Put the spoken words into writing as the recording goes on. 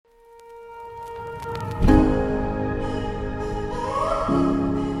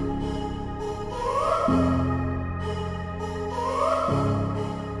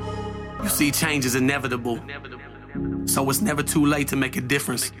Eventually change is inevitable. So it's never too late to make a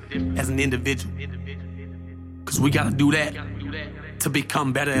difference as an individual. Cause we gotta do that to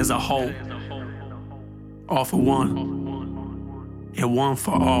become better as a whole. All for one, and one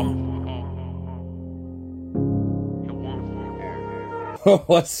for all.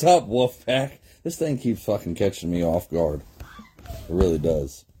 What's up, Wolfpack? This thing keeps fucking catching me off guard. It really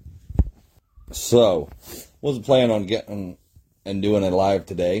does. So, wasn't planning on getting and doing it live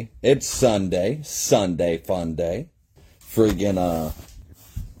today. It's Sunday fun day. Friggin',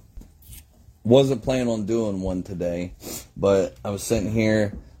 wasn't planning on doing one today, but I was sitting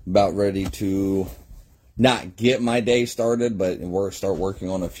here about ready to not get my day started, but start working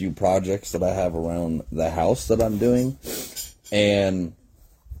on a few projects that I have around the house that I'm doing. And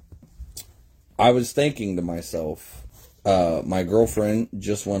I was thinking to myself, my girlfriend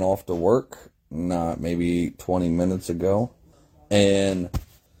just went off to work, not maybe 20 minutes ago. And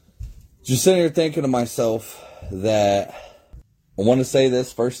just sitting here thinking to myself that I want to say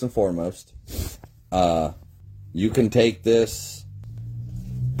this first and foremost. You can take this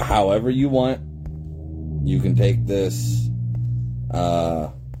however you want. You can take this,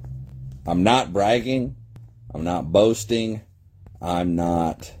 I'm not bragging. I'm not boasting. I'm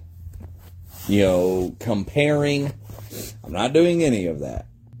not, comparing. I'm not doing any of that.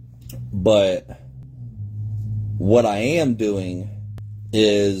 But what I am doing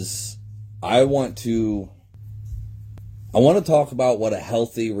is I want to talk about what a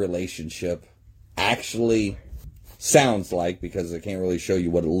healthy relationship actually sounds like, because I can't really show you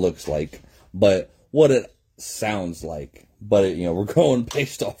what it looks like, but what it sounds like. But, we're going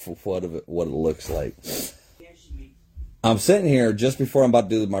based off of what it looks like. I'm sitting here just before I'm about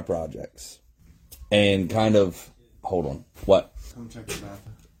to do my projects. And kind of, hold on. What? Come check the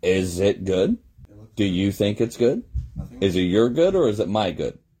bathroom. Is it good? Do you think it's good? Is it your good or is it my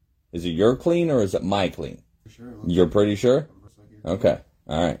good? Is it your clean or is it my clean? Sure, You're pretty sure? Okay.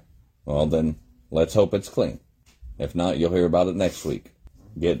 All right. Well, then let's hope it's clean. If not, you'll hear about it next week.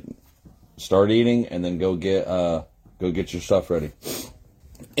 Start eating and then go get your stuff ready.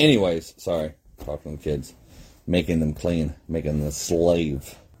 Anyways, sorry. Talking to the kids. Making them clean. Making them a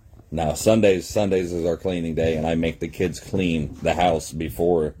slave. Now, Sundays is our cleaning day, and I make the kids clean the house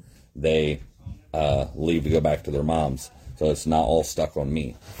before they leave to go back to their moms. So it's not all stuck on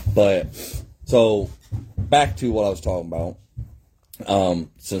me. But, so, back to what I was talking about.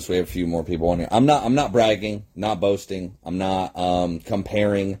 Since we have a few more people on here. I'm not bragging, not boasting. I'm not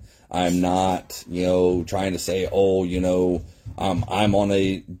comparing. I'm not, trying to say, I'm on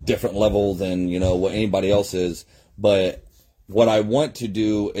a different level than, what anybody else is. But what I want to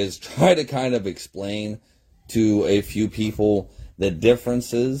do is try to kind of explain to a few people the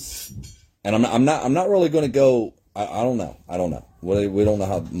differences. And I'm not really going to go, I don't know. We don't know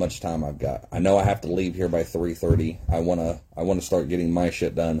how much time I've got. I know I have to leave here by 3:30. I want to start getting my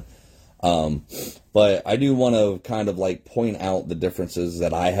shit done. But I do want to kind of point out the differences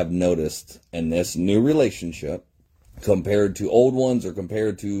that I have noticed in this new relationship compared to old ones, or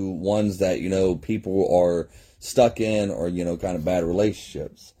compared to ones that, people are stuck in, or, kind of bad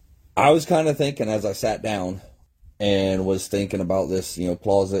relationships. I was kind of thinking as I sat down and was thinking about this,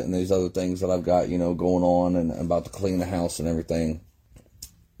 closet and these other things that I've got, going on, and about to clean the house and everything,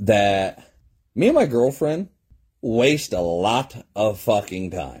 that me and my girlfriend waste a lot of fucking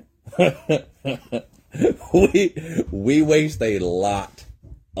time. we waste a lot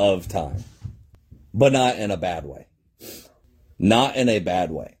of time, but not in a bad way. Not in a bad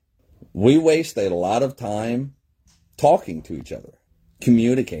way. We waste a lot of time talking to each other,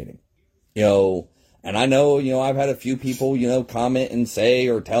 communicating, and I know, I've had a few people, comment and say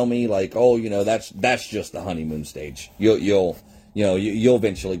or tell me that's just the honeymoon stage. You'll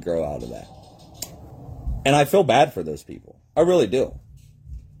eventually grow out of that. And I feel bad for those people. I really do.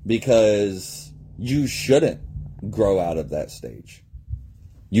 Because you shouldn't grow out of that stage.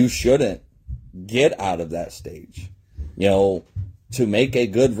 You shouldn't get out of that stage. To make a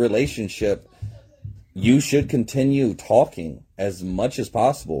good relationship, you should continue talking as much as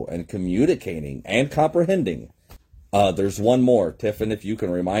possible and communicating and comprehending. There's one more. Tiffin, if you can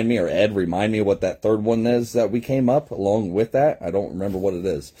remind me, or Ed, remind me what that third one is that we came up along with that. I don't remember what it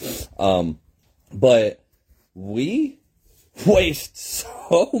is. But we waste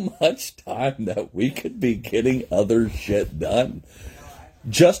so much time that we could be getting other shit done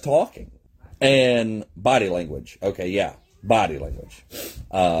just talking. And body language. Okay, yeah. Body language.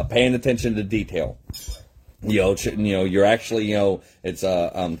 Paying attention to detail. You're actually, it's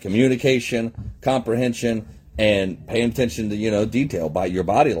communication, comprehension, and paying attention to, detail by your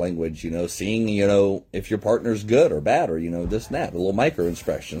body language, seeing, if your partner's good or bad or, this and that, the little micro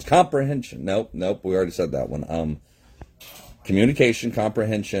expressions, comprehension. Nope. We already said that one. Communication,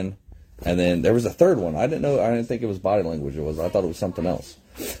 comprehension. And then there was a third one. I didn't think it was body language. I thought it was something else.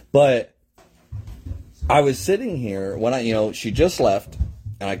 But I was sitting here when she just left,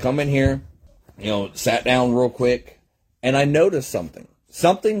 and I come in here, sat down real quick, and I noticed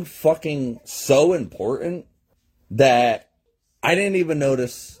something fucking so important that I didn't even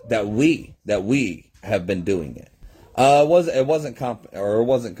notice that we have been doing it. It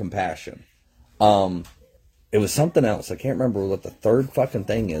wasn't compassion. It was something else. I can't remember what the third fucking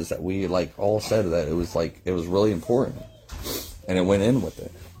thing is that we all said that it was really important, and it went in with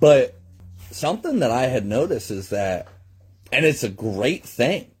it. But something that I had noticed is that, and it's a great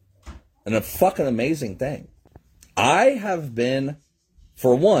thing, and a fucking amazing thing. I have been,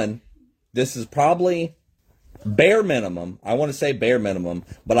 for one, this is probably bare minimum. I want to say bare minimum,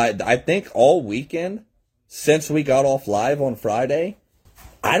 but I think all weekend since we got off live on Friday,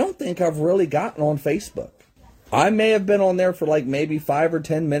 I don't think I've really gotten on Facebook. I may have been on there for maybe 5 or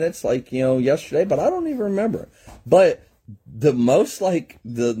 10 minutes, yesterday, but I don't even remember. But the most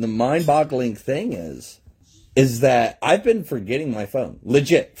the mind-boggling thing is that I've been forgetting my phone.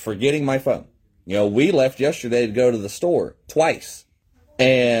 Legit, forgetting my phone. We left yesterday to go to the store twice.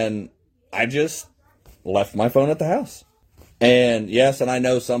 And I just left my phone at the house. And yes, and I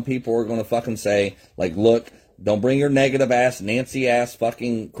know some people are going to fucking say, look, don't bring your negative ass, Nancy ass,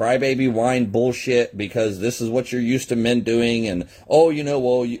 fucking crybaby whine bullshit because this is what you're used to men doing. And,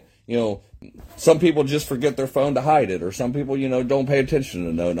 some people just forget their phone to hide it. Or some people, don't pay attention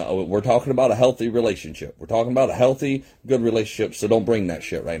to no. We're talking about a healthy relationship. We're talking about a healthy, good relationship. So don't bring that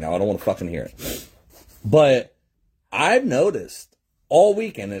shit right now. I don't want to fucking hear it. But I've noticed all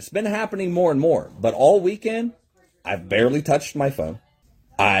weekend, it's been happening more and more, but all weekend, I've barely touched my phone.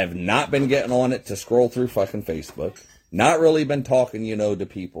 I've not been getting on it to scroll through fucking Facebook. Not really been talking, to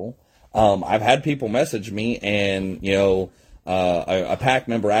people. I've had people message me, and, a PAC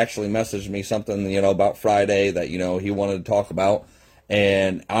member actually messaged me something, about Friday that, he wanted to talk about.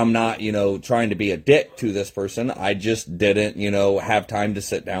 And I'm not, trying to be a dick to this person. I just didn't, have time to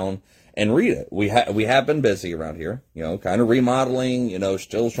sit down and read it. We have been busy around here, kind of remodeling,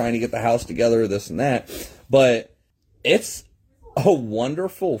 still trying to get the house together, this and that. But it's a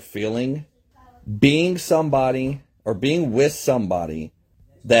wonderful feeling being somebody or being with somebody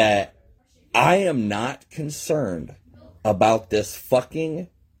that I am not concerned about this fucking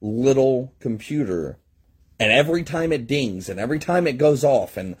little computer. And every time it dings and every time it goes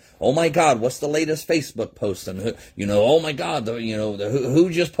off and, oh my God, what's the latest Facebook post? And, oh my God, who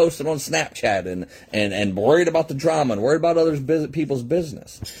just posted on Snapchat and worried about the drama and worried about other people's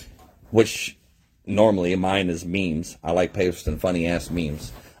business, which normally mine is memes. I like posting funny ass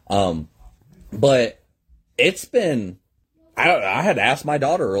memes. But it's been, I had asked my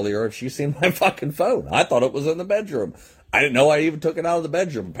daughter earlier if she's seen my fucking phone. I thought it was in the bedroom. I didn't know I even took it out of the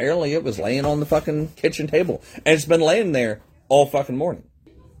bedroom. Apparently it was laying on the fucking kitchen table. And it's been laying there all fucking morning.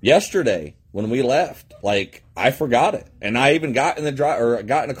 Yesterday, when we left, I forgot it. And I even got in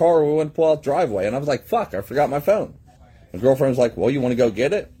the car, we went to pull out the driveway, and I was like, fuck, I forgot my phone. My girlfriend was like, well, you want to go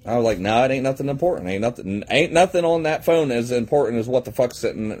get it? I was like, no, it ain't nothing important. Ain't nothing on that phone as important as what the fuck's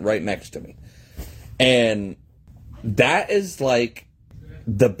sitting right next to me. And that is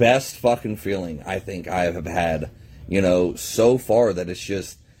the best fucking feeling I think I have had, so far, that it's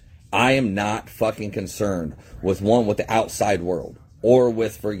just, I am not fucking concerned with the outside world or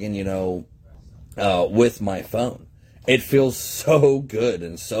with friggin', with my phone. It feels so good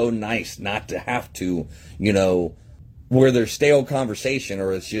and so nice not to have to, where there's stale conversation,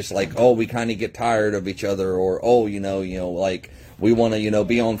 or it's just we kind of get tired of each other, or, we want to,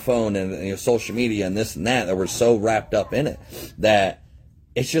 be on phone and social media and this and that we're so wrapped up in it that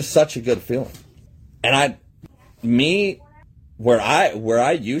it's just such a good feeling. And where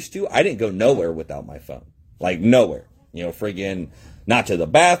I used to, I didn't go nowhere without my phone. Nowhere. Friggin' not to the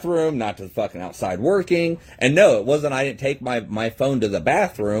bathroom, not to the fucking outside working. And no, it wasn't I didn't take my phone to the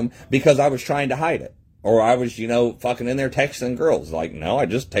bathroom because I was trying to hide it. Or I was, fucking in there texting girls. No, I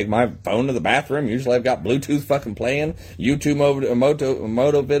just take my phone to the bathroom. Usually I've got Bluetooth fucking playing, YouTube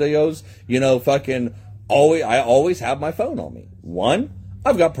moto videos, fucking I always have my phone on me. One,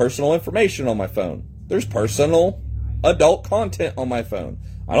 I've got personal information on my phone. There's personal adult content on my phone.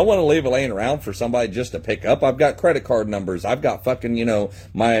 I don't want to leave it laying around for somebody just to pick up. I've got credit card numbers. I've got fucking,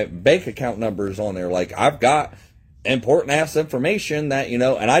 my bank account numbers on there. I've got important ass information that, and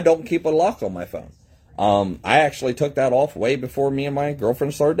I don't keep a lock on my phone. I actually took that off way before me and my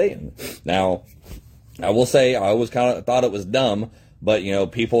girlfriend started dating. Now, I will say, I always kind of thought it was dumb, but, you know,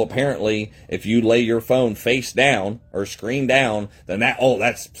 people apparently, if you lay your phone face down or screen down, then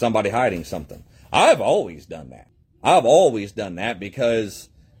that's somebody hiding something. I've always done that. I've always done that because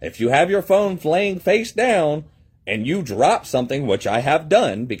if you have your phone laying face down and you drop something, which I have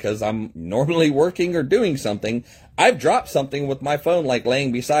done because I'm normally working or doing something, I've dropped something with my phone like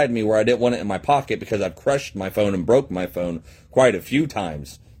laying beside me where I didn't want it in my pocket because I've crushed my phone and broke my phone quite a few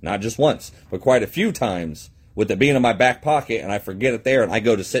times. Not just once, but quite a few times with it being in my back pocket, and I forget it there, and I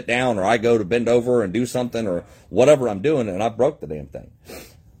go to sit down, or I go to bend over and do something, or whatever I'm doing, and I broke the damn thing.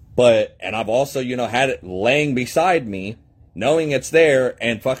 And I've also, you know, had it laying beside me, knowing it's there,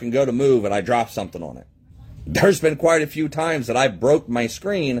 and fucking go to move, and I drop something on it. There's been quite a few times that I broke my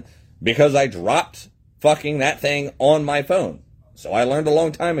screen because I dropped fucking that thing on my phone. So I learned a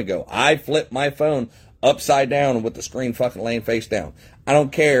long time ago. I flipped my phone upside down with the screen fucking laying face down. I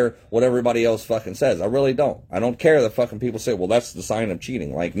don't care what everybody else fucking says. I really don't. I don't care that fucking people say, well, that's the sign of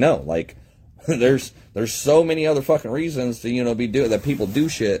cheating. Like, no. Like, there's so many other fucking reasons to, you know, that people do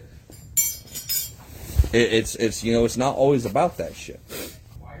shit. It's you know, it's not always about that shit.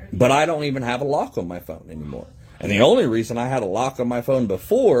 But I don't even have a lock on my phone anymore. And the only reason I had a lock on my phone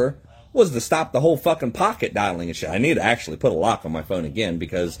before was to stop the whole fucking pocket dialing and shit. I need to actually put a lock on my phone again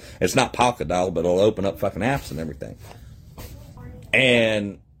because it's not pocket dial, but it'll open up fucking apps and everything.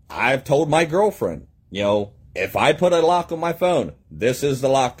 And I've told my girlfriend, you know, if I put a lock on my phone, this is the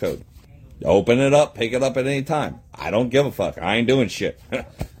lock code. Open it up, pick it up at any time. I don't give a fuck. I ain't doing shit.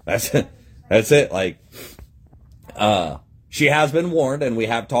 That's it. That's it. Like, she has been warned, and we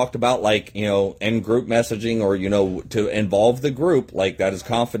have talked about, like, you know, in group messaging or, you know, to involve the group, like, that is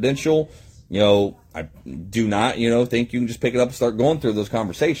confidential. You know, I do not, you know, think you can just pick it up and start going through those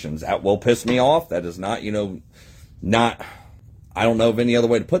conversations. That will piss me off. That is not, you know, I don't know of any other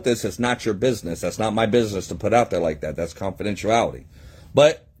way to put this. It's not your business. That's not my business to put out there like that. That's confidentiality.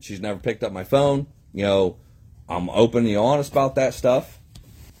 But she's never picked up my phone. You know, I'm open and honest about that stuff.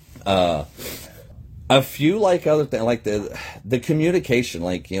 A few, like, other things, like the communication,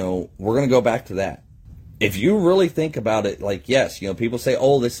 like, you know, we're going to go back to that. If you really think about it, like, yes, you know, people say,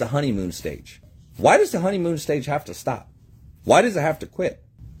 oh, this is the honeymoon stage. Why does the honeymoon stage have to stop? Why does it have to quit?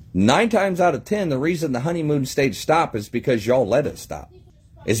 9 times out of 10, the reason the honeymoon stage stopped is because y'all let it stop.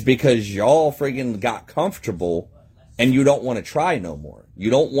 It's because y'all friggin' got comfortable and you don't want to try no more. You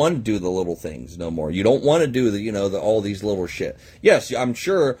don't want to do the little things no more. You don't want to do the, you know, all these little shit. Yes, I'm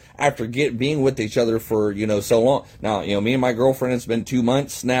sure after being with each other for, you know, so long. Now, you know, me and my girlfriend, it's been 2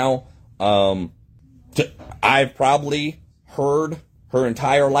 months now. I've probably heard her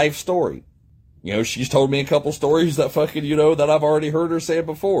entire life story. You know, she's told me a couple stories that fucking, you know, that I've already heard her say it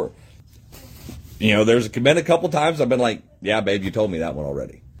before. You know, there's been a couple times I've been like, yeah, babe, you told me that one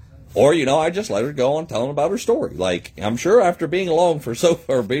already. Or, you know, I just let her go on telling about her story. Like, I'm sure after being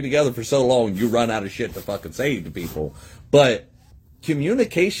being together for so long, you run out of shit to fucking say to people. But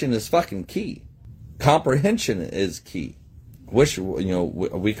communication is fucking key. Comprehension is key. Wish, you know,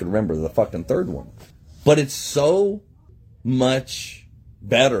 we could remember the fucking third one. But it's so much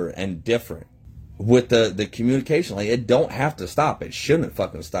better and different with the communication. Like, it don't have to stop. It shouldn't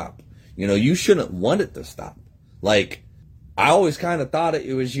fucking stop. You know, you shouldn't want it to stop. Like, I always kind of thought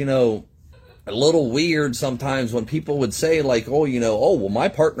it was, you know, a little weird sometimes when people would say, like, oh, you know, oh, well, my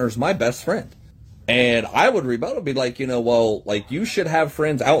partner's my best friend. And I would rebuttal, be like, you know, well, like, you should have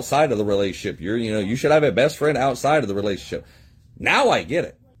friends outside of the relationship. You should have a best friend outside of the relationship. Now I get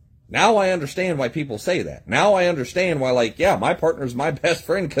it. Now I understand why people say that. Now I understand why, like, yeah, my partner's my best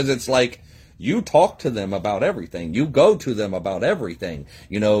friend, because it's like, you talk to them about everything. You go to them about everything.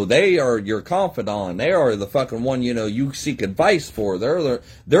 You know, they are your confidant. They are the fucking one, you know, you seek advice for.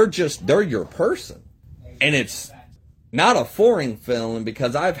 They're your person. And it's not a foreign feeling,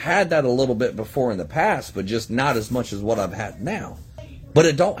 because I've had that a little bit before in the past, but just not as much as what I've had now. But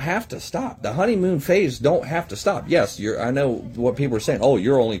it don't have to stop. The honeymoon phase don't have to stop. Yes, I know what people are saying. Oh,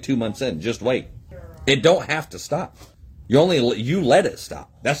 you're only 2 months in. Just wait. It don't have to stop. You let it stop.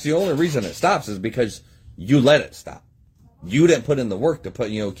 That's the only reason it stops, is because you let it stop. You didn't put in the work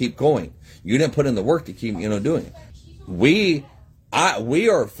to keep going. You didn't put in the work to keep, doing it. We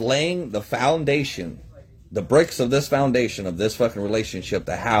are laying the foundation, the bricks of this foundation of this fucking relationship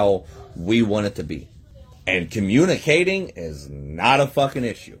to how we want it to be. And communicating is not a fucking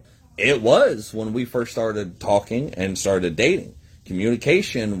issue. It was when we first started talking and started dating.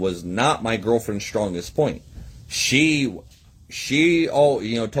 Communication was not my girlfriend's strongest point. She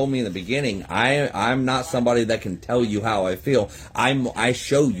told me in the beginning, I'm not somebody that can tell you how I feel. I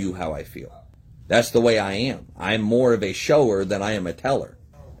show you how I feel. That's the way I am. I'm more of a shower than I am a teller.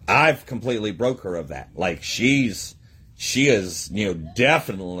 I've completely broke her of that. Like, she is,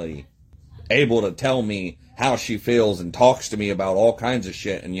 definitely able to tell me how she feels and talks to me about all kinds of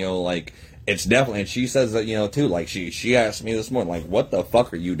shit. And, like, it's definitely, and she says that, too, like, she asked me this morning, like, what the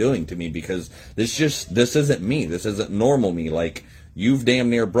fuck are you doing to me? Because this isn't me. This isn't normal me. Like, you've damn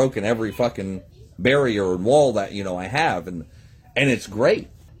near broken every fucking barrier and wall that, I have. And it's great.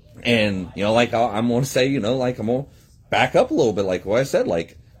 And, like, I'm going to say, like, I'm going to back up a little bit. Like what I said,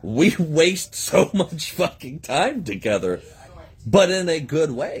 like, we waste so much fucking time together, but in a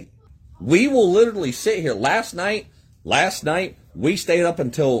good way. We will literally sit here. Last night, we stayed up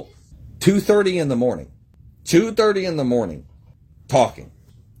until 2:30 in the morning. 2:30 in the morning. Talking.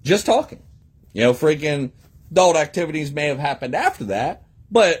 Just talking. Freaking adult activities may have happened after that,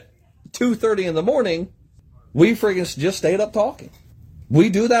 but 2:30 in the morning, we freaking just stayed up talking. We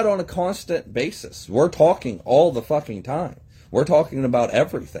do that on a constant basis. We're talking all the fucking time. We're talking about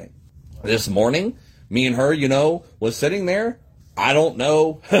everything. This morning, me and her, was sitting there. I don't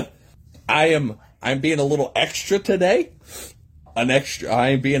know. I'm being a little extra today.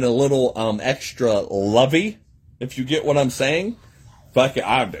 I'm being a little extra lovey, if you get what I'm saying. Fuck it,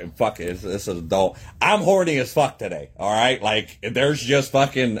 this is adult. I'm horny as fuck today, alright? Like, there's just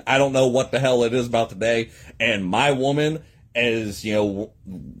fucking, I don't know what the hell it is about today, and my woman is,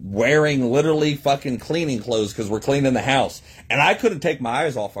 wearing literally fucking cleaning clothes because we're cleaning the house. And I couldn't take my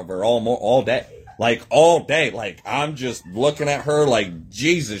eyes off of her all day. Like, all day. Like, I'm just looking at her like,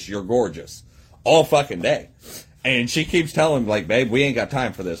 Jesus, you're gorgeous. All fucking day. And she keeps telling me, like, babe, we ain't got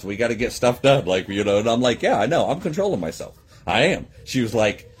time for this. We got to get stuff done. Like, and I'm like, yeah, I know. I'm controlling myself. I am. She was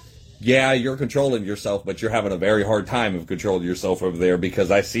like, yeah, you're controlling yourself, but you're having a very hard time of controlling yourself over there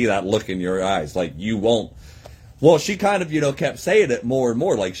because I see that look in your eyes. Like, you won't. Well, she kind of, kept saying it more and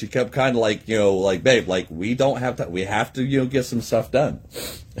more. Like, she kept kind of like, like, babe, like, we don't have to, we have to, get some stuff done.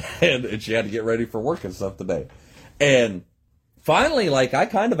 and she had to get ready for work and stuff today. And finally, like, I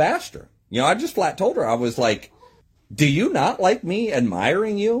kind of asked her, I just flat told her, I was like, do you not like me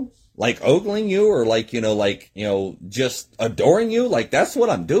admiring you? Like, ogling you or like, just adoring you? Like, that's what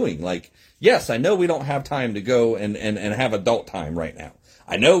I'm doing. Like, yes, I know we don't have time to go and have adult time right now.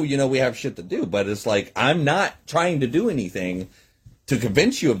 I know, we have shit to do, but it's like, I'm not trying to do anything to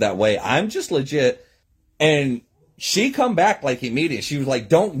convince you of that way. I'm just legit. And she come back like immediate. She was like,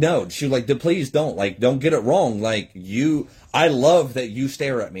 don't know. She was like, please don't. Like, don't get it wrong. Like, I love that you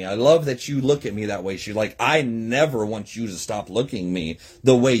stare at me. I love that you look at me that way. She's like, I never want you to stop looking at me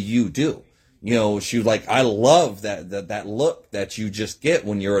the way you do. She was like, I love that look that you just get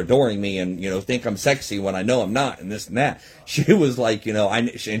when you're adoring me and, think I'm sexy when I know I'm not and this and that. She was like,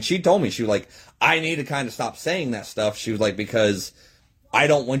 and she told me, she was like, I need to kind of stop saying that stuff. She was like, because I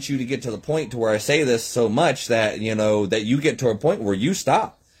don't want you to get to the point to where I say this so much that, that you get to a point where you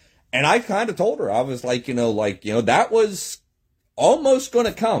stop. And I kind of told her, I was like, that was almost going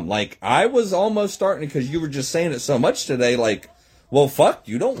to come. Like, I was almost starting because you were just saying it so much today, like, well, fuck,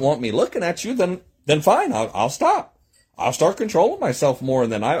 you don't want me looking at you, then fine, I'll stop. I'll start controlling myself more,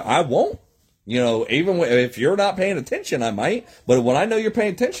 and then I won't. Even if you're not paying attention, I might. But when I know you're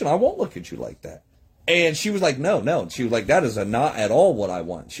paying attention, I won't look at you like that. And she was like, no. She was like, that is not at all what I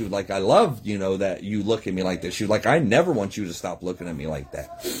want. She was like, I love, that you look at me like this. She was like, I never want you to stop looking at me like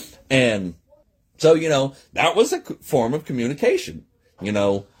that. And so, that was a form of communication.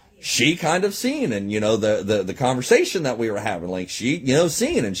 She kind of seen and, the conversation that we were having, like she,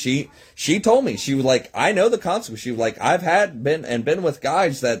 seen and she told me, she was like, I know the consequence. She was like, I've been with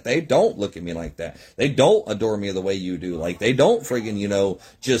guys that they don't look at me like that. They don't adore me the way you do. Like they don't friggin',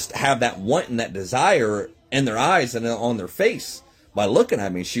 just have that want and that desire in their eyes and on their face by looking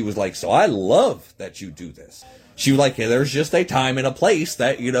at me. She was like, so I love that you do this. She was like, yeah, there's just a time and a place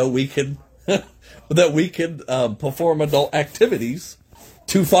that, we can, that we can perform adult activities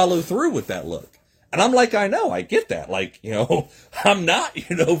to follow through with that look. And I'm like, I know, I get that. Like, I'm not,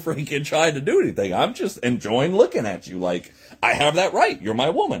 freaking trying to do anything. I'm just enjoying looking at you. Like, I have that right. You're my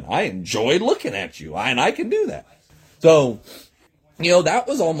woman. I enjoy looking at you. And I can do that. So, that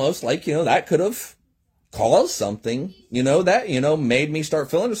was almost like, that could have caused something, that, made me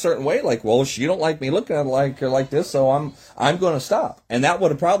start feeling a certain way. Like, well, she don't like me looking at her like this, so I'm going to stop. And that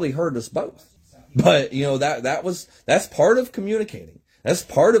would have probably hurt us both. But, that's part of communicating. That's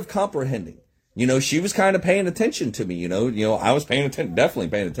part of comprehending. She was kind of paying attention to me, I was definitely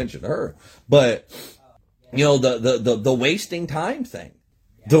paying attention to her. But, the wasting time thing,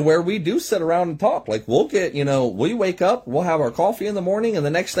 to where we do sit around and talk. Like we'll get, we wake up, we'll have our coffee in the morning, and the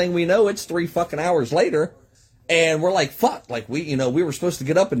next thing we know, it's 3 fucking hours later. And we're like, fuck, like we were supposed to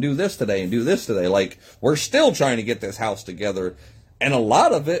get up and do this today and do this today. Like we're still trying to get this house together. And a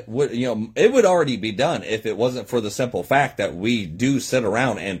lot of it would, it would already be done if it wasn't for the simple fact that we do sit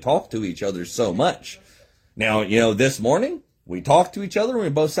around and talk to each other so much. Now, this morning we talked to each other and we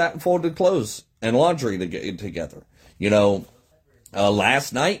both sat and folded clothes and laundry together.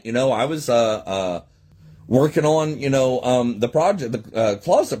 Last night, I was, working on, the project, the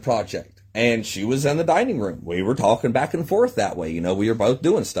closet project, and she was in the dining room. We were talking back and forth that way. We were both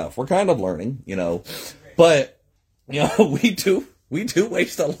doing stuff. We're kind of learning, but, we do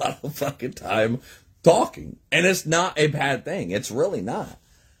waste a lot of fucking time talking, and it's not a bad thing. It's really not.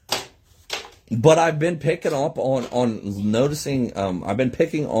 But I've been picking up on noticing, I've been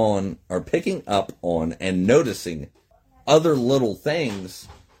picking up on and noticing other little things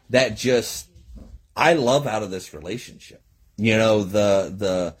that just, I love out of this relationship. It's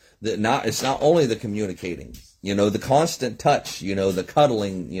not only the communicating, the constant touch, the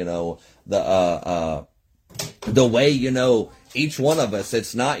cuddling, the way, each one of us,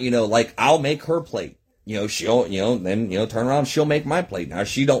 it's not, like I'll make her plate, she'll, then, turn around, she'll make my plate. Now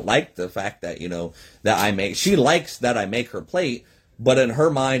she don't like the fact that, she likes that I make her plate, but in her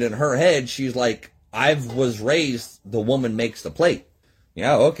mind, in her head, she's like, I was raised, the woman makes the plate.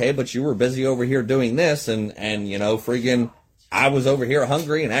 Yeah, okay, but you were busy over here doing this, and friggin', I was over here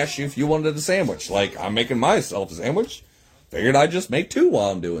hungry and asked you if you wanted a sandwich. Like, I'm making myself a sandwich. Figured I'd just make two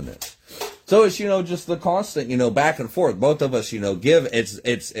while I'm doing this. So it's, just the constant, back and forth. Both of us, give,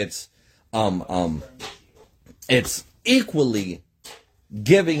 it's equally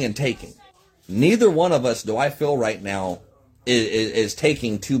giving and taking. Neither one of us, do I feel right now, is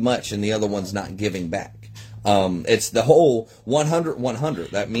taking too much and the other one's not giving back. It's the whole 100-100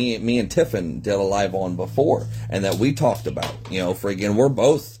 that me and Tiffin did a live on before, and that we talked about, friggin', we're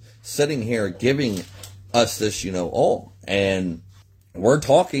both sitting here giving us this, all, and we're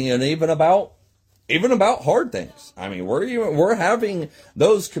talking and even about hard things. I mean, we're having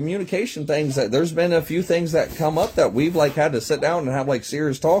those communication things that there's been a few things that come up that we've like had to sit down and have like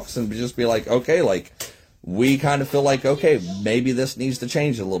serious talks and just be like, okay, like, we kind of feel like, okay, maybe this needs to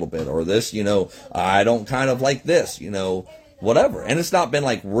change a little bit, or this, I don't kind of like this, whatever. And it's not been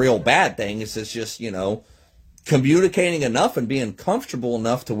like real bad things. It's just, communicating enough and being comfortable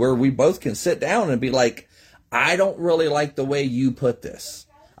enough to where we both can sit down and be like, I don't really like the way you put this.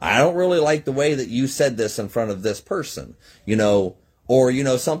 I don't really like the way that you said this in front of this person,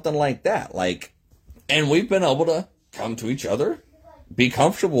 or, something like that. Like, and we've been able to come to each other, be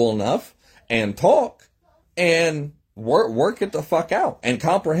comfortable enough and talk and work it the fuck out and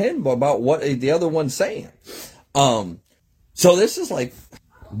comprehend about what the other one's saying. So this is like,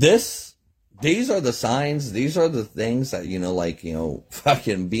 these are the signs, these are the things that,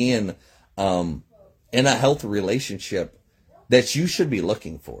 fucking being, in a healthy relationship that you should be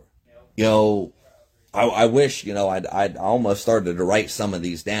looking for. I wish, I'd almost started to write some of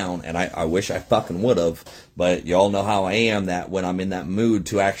these down, and I wish I fucking would have, but y'all know how I am, that when I'm in that mood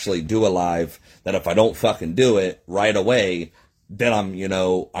to actually do a live, that if I don't fucking do it right away, then I'm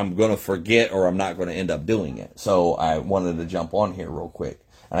going to forget, or I'm not going to end up doing it. So I wanted to jump on here real quick,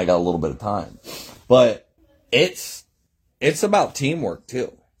 and I got a little bit of time, but it's about teamwork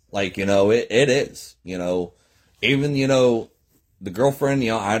too. Like, it is, even, the girlfriend,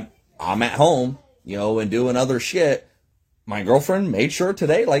 I'm at home, and doing other shit. My girlfriend made sure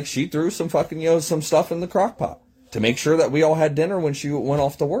today, like, she threw some fucking, some stuff in the crock pot to make sure that we all had dinner when she went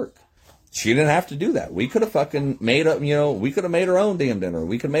off to work. She didn't have to do that. We could have fucking made up, we could have made our own damn dinner.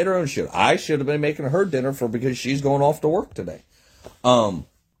 We could have made our own shit. I should have been making her dinner because she's going off to work today. But,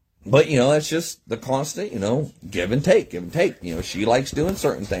 it's just the constant, give and take. She likes doing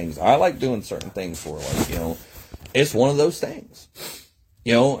certain things. I like doing certain things for her. Like, it's one of those things.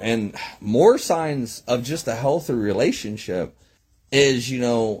 And more signs of just a healthy relationship is,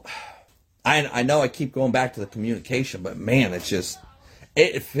 I know I keep going back to the communication, but man,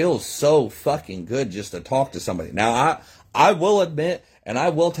 it feels so fucking good just to talk to somebody. Now, I will admit, and I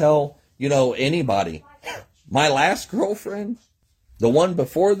will tell, anybody, my last girlfriend, the one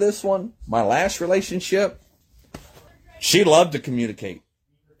before this one, my last relationship, she loved to communicate.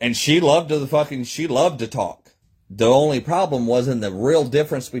 And she loved to talk. The only problem wasn't the real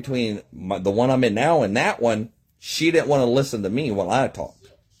difference between the one I'm in now and that one. She didn't want to listen to me while I talked.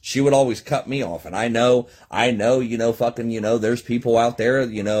 She would always cut me off. And I know, there's people out there,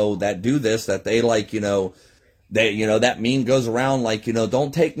 that do this, that they like, that meme goes around like,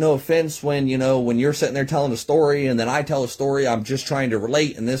 don't take no offense when you're sitting there telling a story and then I tell a story, I'm just trying to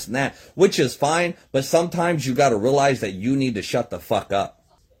relate and this and that, which is fine. But sometimes you got to realize that you need to shut the fuck up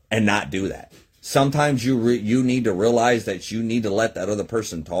and not do that. Sometimes you need to realize that you need to let that other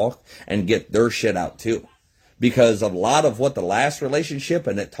person talk and get their shit out too. because a lot of what the last relationship,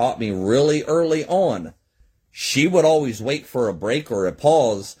 and it taught me really early on, she would always wait for a break or a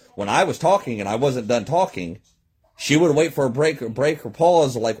pause when I was talking and I wasn't done talking. She would wait for a break or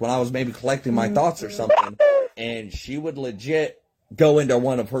pause, like when I was maybe collecting my thoughts or something, and she would legit go into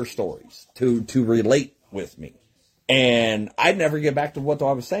one of her stories to relate with me. And I'd never get back to what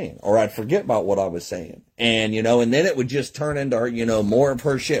I was saying, or I'd forget about what I was saying. And, and then it would just turn into her, more of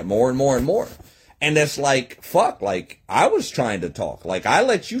her shit, more and more and more. And it's like, fuck, like, I was trying to talk. Like, I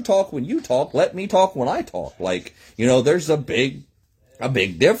let you talk when you talk, let me talk when I talk. Like, there's a big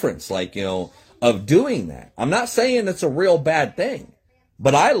difference, like, of doing that. I'm not saying it's a real bad thing,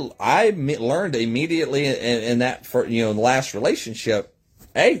 but I learned immediately in that, for, the last relationship,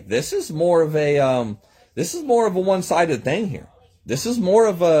 hey, this is more of a one-sided thing here. This is more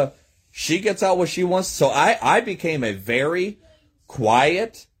of a, she gets out what she wants. So I became a very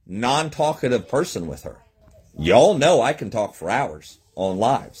quiet, non-talkative person with her. Y'all know I can talk for hours on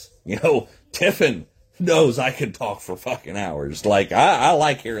lives. Tiffin knows I can talk for fucking hours. Like, I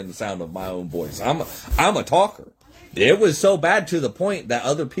like hearing the sound of my own voice. I'm a talker. It was so bad to the point that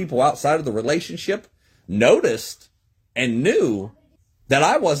other people outside of the relationship noticed and knew that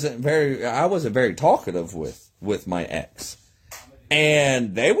I wasn't very talkative with my ex.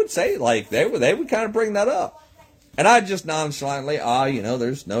 And they would say, like, they would kind of bring that up. And I just nonchalantly,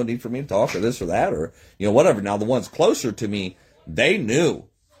 there's no need for me to talk or this or that or, whatever. Now, the ones closer to me, they knew,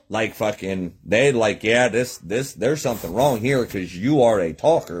 like, fucking, they like, yeah, this, there's something wrong here because you are a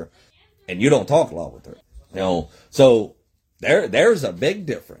talker and you don't talk a lot with her. So there's a big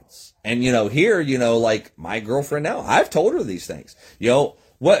difference. And, here, like my girlfriend now, I've told her these things,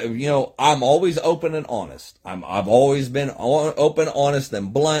 I'm always open and honest. I've always been open, honest,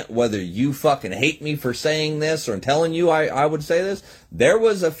 and blunt, whether you fucking hate me for saying this or telling you I would say this. There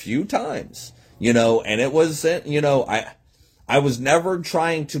was a few times, and it wasn't, I was never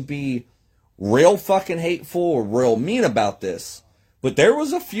trying to be real fucking hateful or real mean about this, but there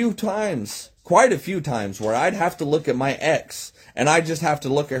was quite a few times where I'd have to look at my ex and I just have to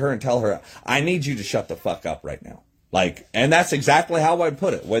look at her and tell her, I need you to shut the fuck up right now. Like, and that's exactly how I'd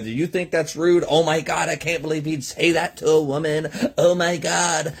put it. Whether you think that's rude, oh my God, I can't believe he'd say that to a woman. Oh my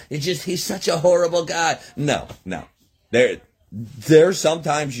God, he's such a horrible guy. No. There's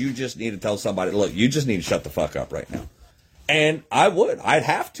sometimes you just need to tell somebody, look, you just need to shut the fuck up right now. And I'd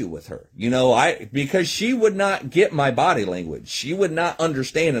have to with her, because she would not get my body language. She would not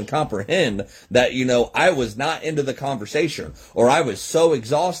understand and comprehend that, I was not into the conversation, or I was so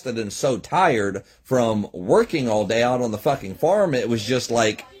exhausted and so tired from working all day out on the fucking farm. It was just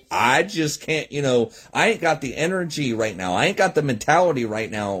like, I just can't, I ain't got the energy right now. I ain't got the mentality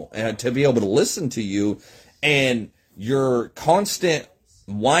right now to be able to listen to you and your constant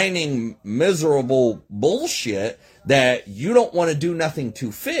whining, miserable bullshit that you don't want to do nothing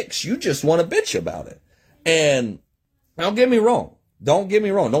to fix. You just want to bitch about it. And don't get me wrong. Don't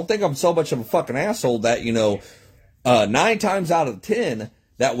think I'm so much of a fucking asshole that, 9 times out of 10,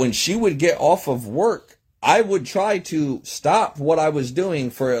 that when she would get off of work, I would try to stop what I was doing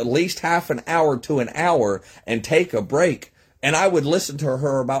for at least half an hour to an hour and take a break. And I would listen to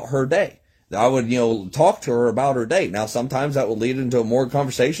her about her day. I would, talk to her about her day. Now, sometimes that would lead into a more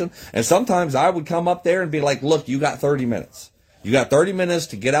conversation. And sometimes I would come up there and be like, look, you got 30 minutes. You got 30 minutes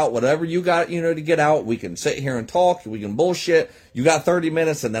to get out whatever you got, to get out. We can sit here and talk. We can bullshit. You got 30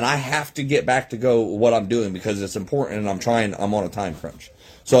 minutes. And then I have to get back to go what I'm doing because it's important and I'm on a time crunch.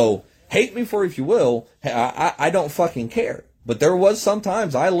 So hate me for if you will. I don't fucking care. But there was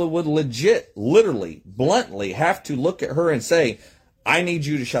sometimes I would literally, bluntly have to look at her and say, I need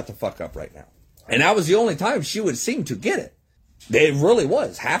you to shut the fuck up right now. And that was the only time she would seem to get it. It really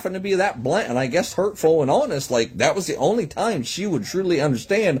was. Happened to be that blunt and I guess hurtful and honest. Like, that was the only time she would truly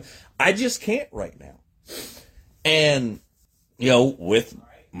understand. I just can't right now. And, with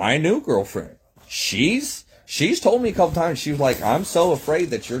my new girlfriend, she's told me a couple times, she was like, I'm so afraid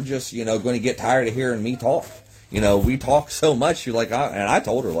that you're just, going to get tired of hearing me talk. We talk so much. You're like, and I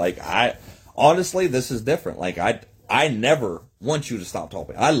told her, like, honestly, this is different. Like, I never want you to stop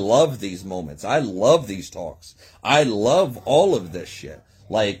talking. I love these moments. I love these talks. I love all of this shit.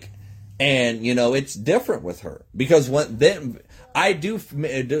 Like, and it's different with her because I do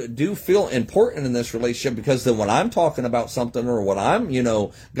feel important in this relationship because then when I'm talking about something or when I'm,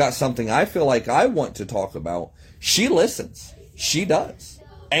 got something I feel like I want to talk about, she listens. She does.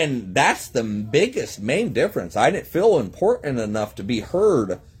 And that's the main difference. I didn't feel important enough to be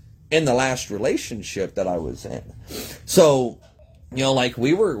heard in the last relationship that I was in. So, like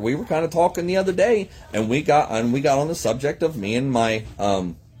we were kind of talking the other day and we got on the subject of me and my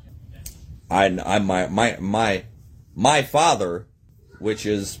my father, which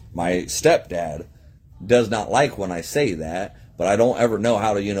is my stepdad, does not like when I say that, but I don't ever know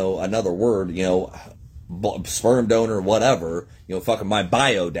how to, another word, sperm donor, whatever, fucking my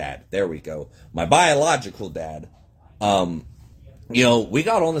bio dad. There we go. My biological dad. We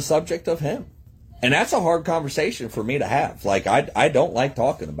got on the subject of him. And that's a hard conversation for me to have. Like, I don't like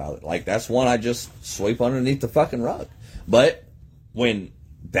talking about it. Like, that's one I just sweep underneath the fucking rug. But when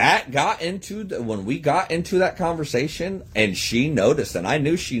when we got into that conversation, and she noticed, and I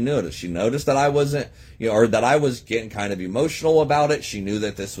knew she noticed that I wasn't, or that I was getting kind of emotional about it. She knew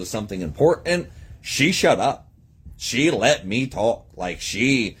that this was something important. She shut up. She let me talk. Like,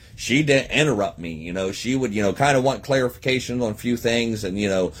 she didn't interrupt me. She would, kind of want clarification on a few things, and,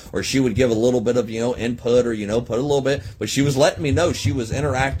 or she would give a little bit of, input, or, put a little bit, but she was letting me know she was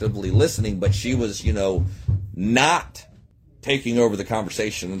interactively listening, but she was, not taking over the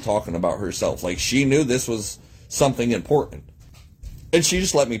conversation and talking about herself. Like, she knew this was something important, and she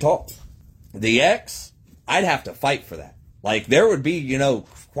just let me talk. The ex, I'd have to fight for that. Like, there would be,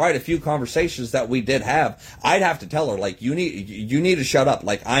 quite a few conversations that we did have. I'd have to tell her, like, you need to shut up.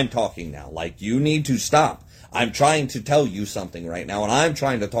 Like, I'm talking now. Like, you need to stop. I'm trying to tell you something right now, and I'm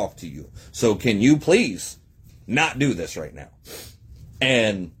trying to talk to you. So can you please not do this right now?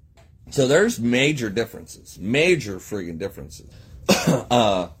 And so there's major differences. Major friggin' differences.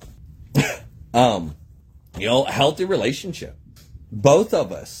 Healthy relationship. Both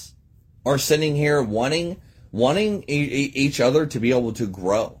of us are sitting here wanting each other to be able to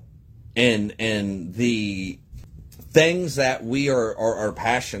grow in the things that we are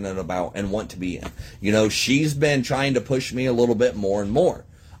passionate about and want to be in. She's been trying to push me a little bit more and more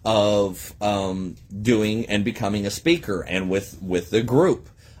of doing and becoming a speaker, and with the group,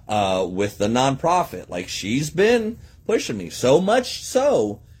 with the nonprofit. Like, she's been pushing me so much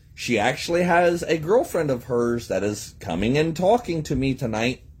so she actually has a girlfriend of hers that is coming and talking to me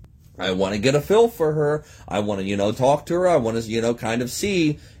tonight. I want to get a feel for her. I want to, talk to her. I want to, kind of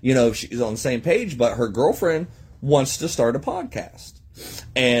see, if she's on the same page. But her girlfriend wants to start a podcast.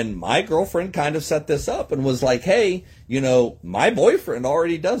 And my girlfriend kind of set this up and was like, hey, my boyfriend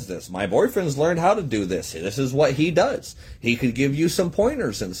already does this. My boyfriend's learned how to do this. This is what he does. He could give you some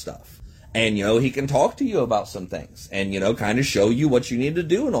pointers and stuff. And, he can talk to you about some things and, kind of show you what you need to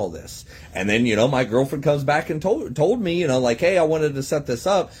do and all this. And then, my girlfriend comes back and told me, like, hey, I wanted to set this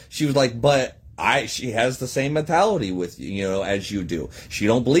up. She was like, but she has the same mentality with you, as you do. She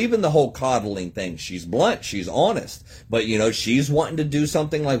don't believe in the whole coddling thing. She's blunt. She's honest. But, she's wanting to do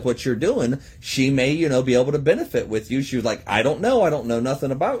something like what you're doing. She may, be able to benefit with you. She was like, I don't know. I don't know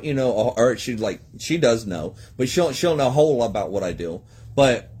nothing about, or she's like, she does know, but she'll know a whole lot about what I do.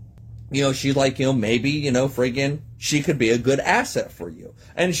 But, she's like, maybe, friggin', she could be a good asset for you.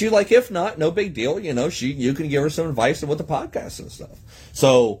 And she's like, if not, no big deal. You can give her some advice with the podcast and stuff.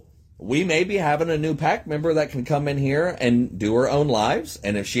 So we may be having a new PAC member that can come in here and do her own lives.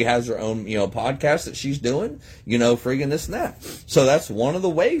 And if she has her own, podcast that she's doing, friggin' this and that. So that's one of the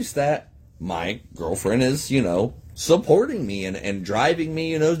ways that my girlfriend is, supporting me and driving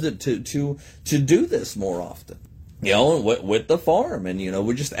me, to do this more often. With the farm and,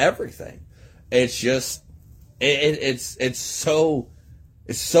 with just everything. It's just, it's so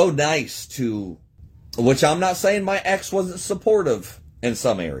nice to, which I'm not saying my ex wasn't supportive in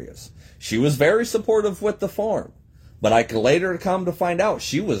some areas. She was very supportive with the farm, but I could later come to find out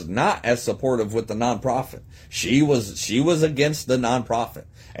she was not as supportive with the nonprofit. She was against the nonprofit.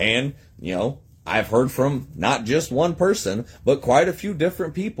 And, I've heard from not just one person, but quite a few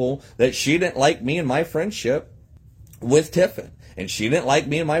different people that she didn't like me and my friendship with Tiffin, and she didn't like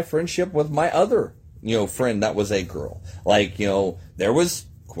me and my friendship with my other, friend that was a girl. Like, there was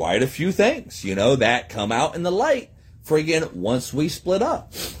quite a few things, that come out in the light, friggin' once we split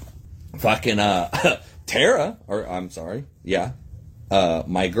up. Fucking, Tara, or I'm sorry, yeah,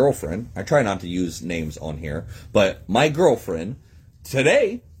 my girlfriend, I try not to use names on here, but my girlfriend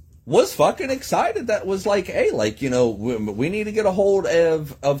today was fucking excited. That was like, hey, like, we need to get a hold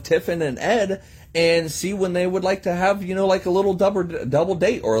of Tiffin and Ed and see when they would like to have, like a little double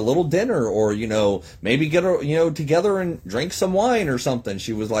date or a little dinner, or, maybe get, together and drink some wine or something.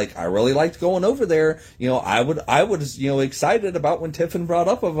 She was like, I really liked going over there. I was, excited about when Tiffin brought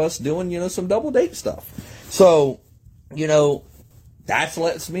up of us doing, some double date stuff. So, that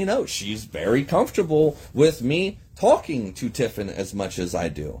lets me know she's very comfortable with me talking to Tiffin as much as I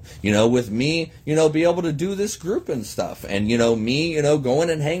do. You know, with me, you know, be able to do this group and stuff. And, you know, me, you know, going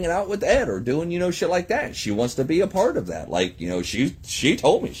and hanging out with Ed or doing, you know, shit like that. She wants to be a part of that. Like, you know, she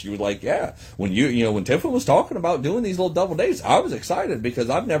told me, she was like, yeah, when when Tiffin was talking about doing these little double dates, I was excited because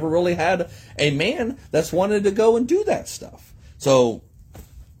I've never really had a man that's wanted to go and do that stuff. So,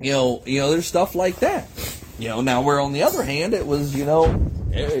 you know, there's stuff like that. You know, now where on the other hand, it was,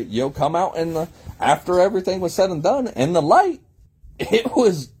 come out and after everything was said and done, in the light,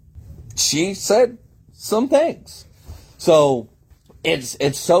 she said some things. So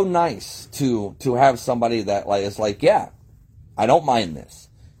it's so nice to have somebody that like is like, yeah, I don't mind this.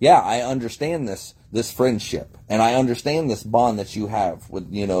 Yeah, I understand this friendship, and I understand this bond that you have with,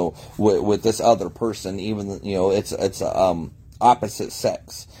 with this other person, even, it's opposite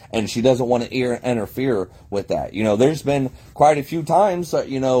sex, and she doesn't want to interfere with that. You know, there's been quite a few times that,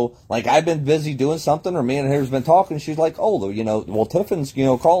 like I've been busy doing something, or me and her's been talking, she's like, oh, well, Tiffin's,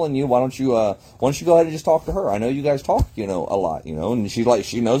 calling you, why don't you go ahead and just talk to her? I know you guys talk, a lot, and she's like,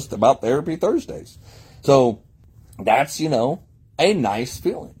 she knows about Therapy Thursdays. So that's, a nice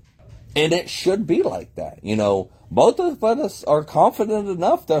feeling. And it should be like that. Both of us are confident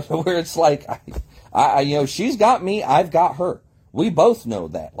enough that where it's like, I she's got me, I've got her. We both know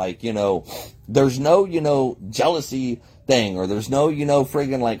that. Like, there's no, jealousy thing, or there's no,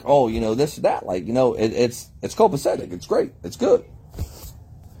 friggin' like, oh, this, that. Like, it's copacetic. It's great. It's good.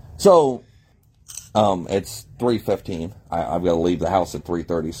 So, it's 3:15. I've got to leave the house at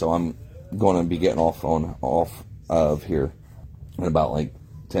 3:30, so I'm going to be getting off of here in about like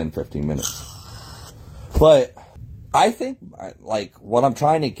 10-15 minutes. But I think, like, what I'm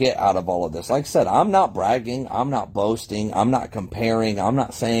trying to get out of all of this, like I said, I'm not bragging, I'm not boasting, I'm not comparing, I'm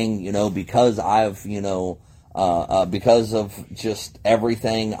not saying, because I've, because of just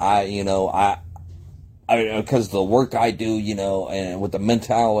everything, because the work I do, and with the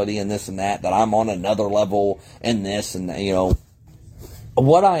mentality and this and that I'm on another level in this, and,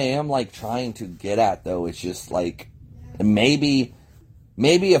 what I am, like, trying to get at, though, is just, like, maybe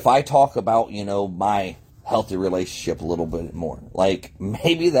if I talk about, my healthy relationship a little bit more, like,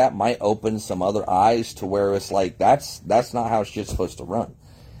 maybe that might open some other eyes to where it's like, that's not how shit's supposed to run.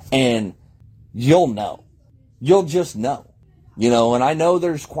 And you'll just know, and I know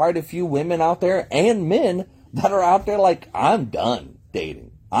there's quite a few women out there and men that are out there like, I'm done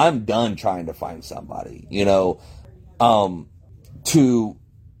dating. I'm done trying to find somebody, to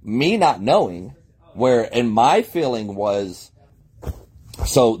me not knowing where, and my feeling was,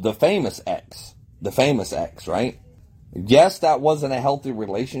 so the famous ex, right? Yes, that wasn't a healthy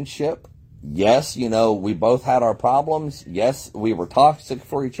relationship. Yes, we both had our problems. Yes, we were toxic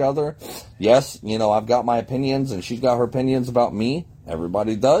for each other. Yes, I've got my opinions and she's got her opinions about me.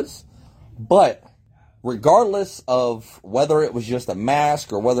 Everybody does. But regardless of whether it was just a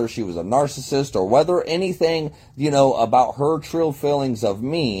mask or whether she was a narcissist or whether anything, about her true feelings of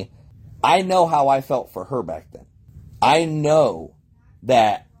me, I know how I felt for her back then. I know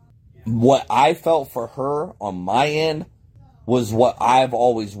that what I felt for her on my end was what I've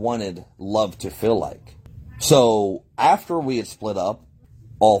always wanted love to feel like. So after we had split up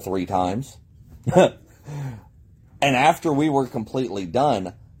all 3 times, and after we were completely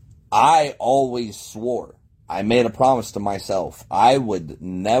done, I always swore, I made a promise to myself, I would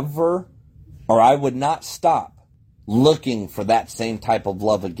never, or I would not stop looking for that same type of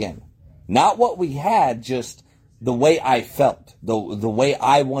love again. Not what we had, just the way I felt, the way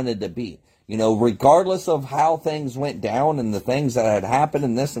I wanted to be. Regardless of how things went down and the things that had happened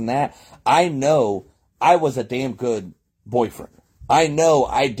and this and that, I know I was a damn good boyfriend. I know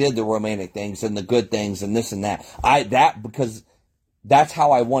I did the romantic things and the good things and this and that. Because that's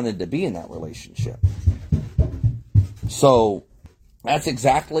how I wanted to be in that relationship. So that's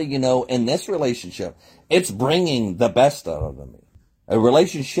exactly, in this relationship, it's bringing the best out of me. A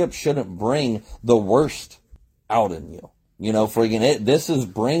relationship shouldn't bring the worst out in you. This is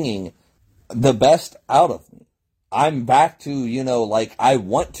bringing the best out of me. I'm back to, like, I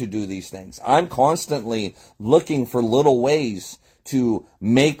want to do these things. I'm constantly looking for little ways to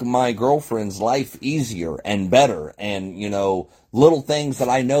make my girlfriend's life easier and better, and, little things that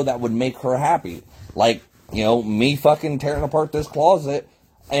I know that would make her happy. Like, me fucking tearing apart this closet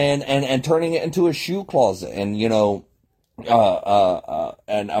and turning it into a shoe closet, and,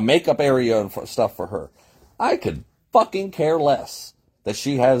 and a makeup area and stuff for her. I could fucking care less that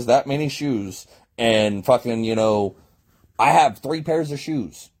she has that many shoes, and fucking, I have 3 pairs of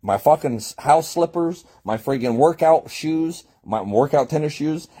shoes. My fucking house slippers, my freaking workout shoes, my workout tennis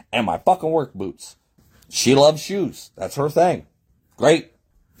shoes, and my fucking work boots. She loves shoes. That's her thing. Great.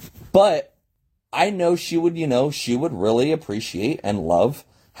 But I know she would, she would really appreciate and love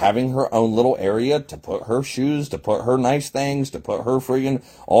having her own little area to put her shoes, to put her nice things, to put her friggin'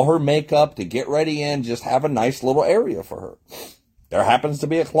 all her makeup, to get ready in, just have a nice little area for her. There happens to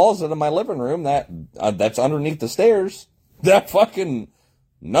be a closet in my living room that's underneath the stairs that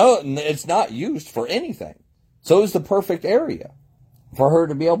it's not used for anything. So it's the perfect area for her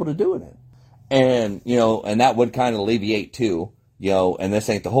to be able to do it in. And, and that would kind of alleviate too, and this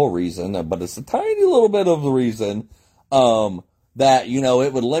ain't the whole reason, but it's a tiny little bit of the reason, that,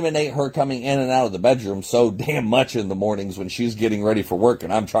 it would eliminate her coming in and out of the bedroom so damn much in the mornings when she's getting ready for work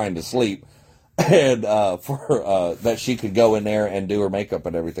and I'm trying to sleep, and that she could go in there and do her makeup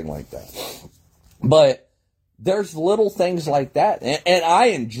and everything like that. But there's little things like that, and I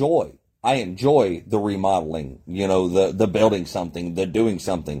enjoy the remodeling, the building something, the doing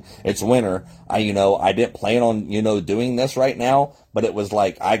something. It's winter. I didn't plan on, doing this right now, but it was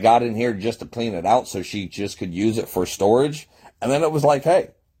like I got in here just to clean it out so she just could use it for storage. And then it was like, hey,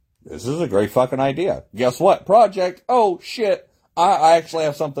 this is a great fucking idea. Guess what? Project. Oh, shit. I actually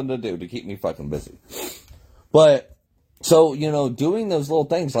have something to do to keep me fucking busy. But, so, doing those little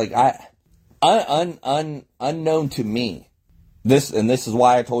things, like, unknown to me, this is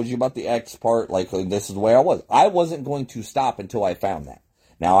why I told you about the X part, like, this is where I was. I wasn't going to stop until I found that.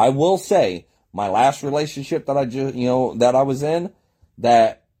 Now, I will say, my last relationship that that I was in,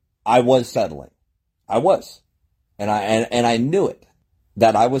 that I was settling. I was. And I knew it,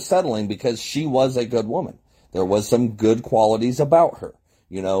 that I was settling because she was a good woman. There was some good qualities about her.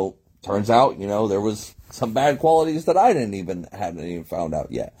 Turns out, there was some bad qualities that I hadn't even found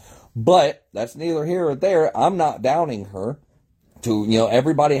out yet. But that's neither here or there. I'm not downing her to,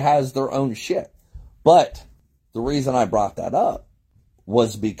 everybody has their own shit. But the reason I brought that up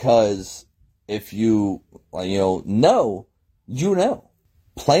was because if you, know,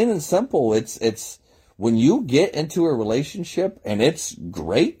 plain and simple, it's, when you get into a relationship and it's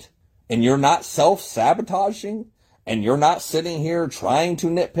great and you're not self-sabotaging and you're not sitting here trying to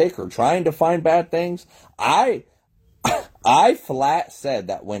nitpick or trying to find bad things, I flat said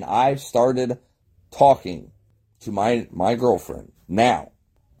that when I started talking to my girlfriend now,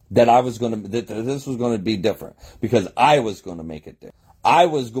 that this was going to be different because I was going to make it different. I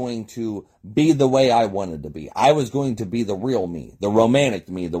was going to be the way I wanted to be. I was going to be the real me, the romantic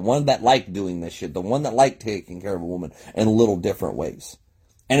me, the one that liked doing this shit, the one that liked taking care of a woman in little different ways.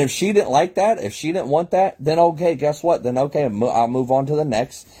 And if she didn't like that, if she didn't want that, then okay, guess what? Then okay, I'll move on to the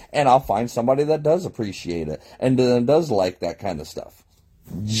next, and I'll find somebody that does appreciate it and then does like that kind of stuff.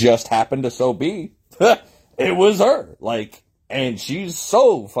 Just happened to so be, it was her. And she's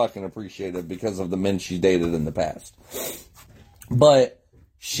so fucking appreciative because of the men she dated in the past. But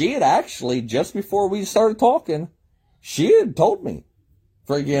she had actually, just before we started talking, she had told me,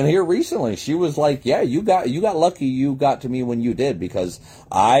 freaking here recently, she was like, yeah, you got lucky you got to me when you did, because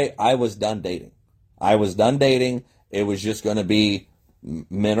I was done dating. I was done dating. It was just going to be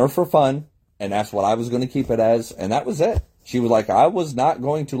men are for fun, and that's what I was going to keep it as, and that was it. She was like, I was not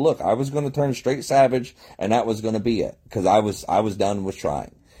going to look. I was going to turn straight savage, and that was going to be it, because I was done with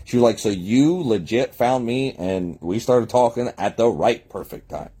trying. She was like, so you legit found me, and we started talking at the right perfect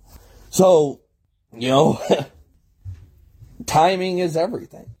time. So, timing is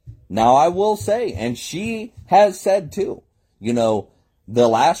everything. Now, I will say, and she has said too, the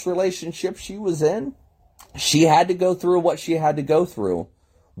last relationship she was in, she had to go through what she had to go through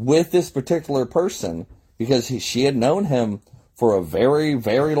with this particular person because she had known him for a very,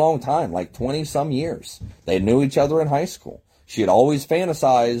 very long time, like 20 some years. They knew each other in high school. She had always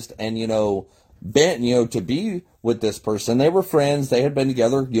fantasized and, been, to be with this person. They were friends. They had been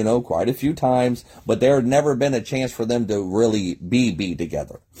together, quite a few times, but there had never been a chance for them to really be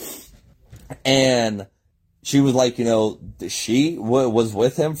together. And she was like, she was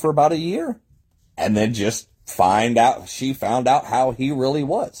with him for about a year and then just she found out how he really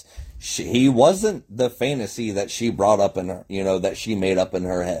was. He wasn't the fantasy that she brought up in her, that she made up in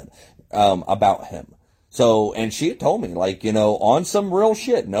her head, about him. So, and she told me, on some real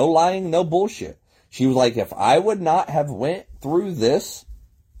shit, no lying, no bullshit. She was like, if I would not have went through this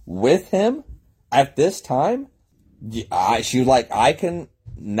with him at this time, she was like, I can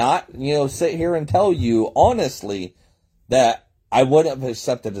not, sit here and tell you honestly that I wouldn't have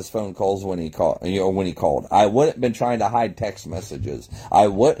accepted his phone calls when he called. I wouldn't have been trying to hide text messages. I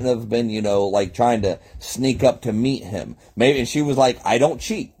wouldn't have been, trying to sneak up to meet him. Maybe, and she was like, I don't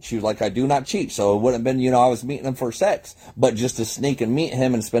cheat. She was like, I do not cheat. So it wouldn't have been, I was meeting him for sex, but just to sneak and meet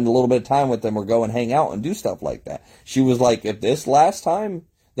him and spend a little bit of time with him or go and hang out and do stuff like that. She was like, if this last time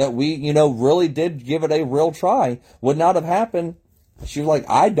that we, really did give it a real try would not have happened, She was like,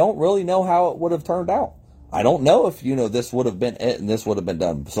 I don't really know how it would have turned out. I don't know if, this would have been it and this would have been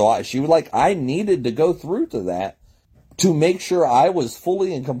done. So she was like, I needed to go through to that to make sure I was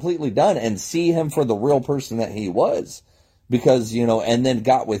fully and completely done and see him for the real person that he was. Because, and then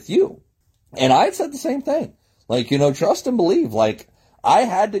got with you. And I said the same thing. Like, trust and believe. Like, I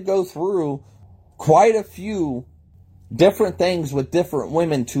had to go through quite a few different things with different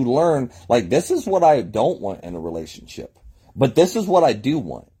women to learn, like, this is what I don't want in a relationship. But this is what I do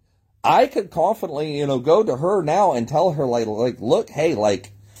want. I could confidently, go to her now and tell her, like, look, hey,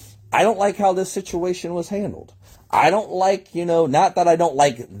 like, I don't like how this situation was handled. I don't like, not that I don't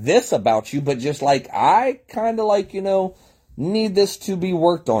like this about you, but just like, I kind of like, need this to be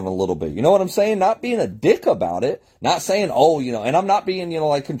worked on a little bit. You know what I'm saying? Not being a dick about it. Not saying, and I'm not being,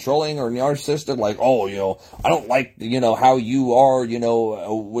 like controlling or narcissistic, like, I don't like, how you are,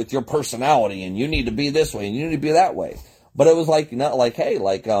 with your personality and you need to be this way and you need to be that way. But it was like, like, hey,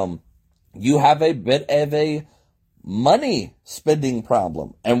 like, you have a bit of a money spending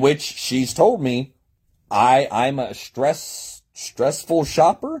problem, in which she's told me I'm a stressful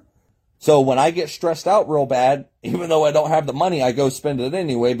shopper. So when I get stressed out real bad, even though I don't have the money, I go spend it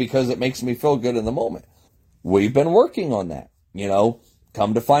anyway because it makes me feel good in the moment. We've been working on that,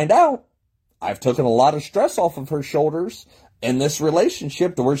 come to find out, I've taken a lot of stress off of her shoulders in this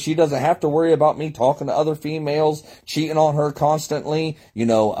relationship to where she doesn't have to worry about me talking to other females, cheating on her constantly,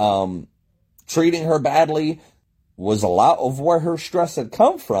 treating her badly. Was a lot of where her stress had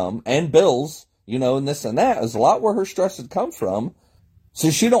come from, and bills, and this and that is a lot where her stress had come from. So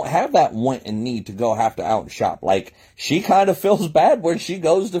she don't have that want and need to go have to out and shop. Like, she kind of feels bad when she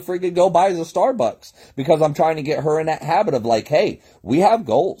goes to freaking go buy the Starbucks because I'm trying to get her in that habit of like, hey, we have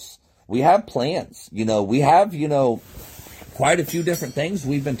goals. We have plans. We have, quite a few different things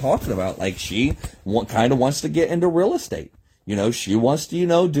we've been talking about. Like, she kind of wants to get into real estate. She wants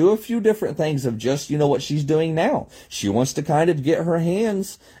to, do a few different things of just, what she's doing now. She wants to kind of get her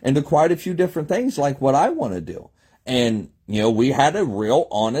hands into quite a few different things like what I want to do. And, we had a real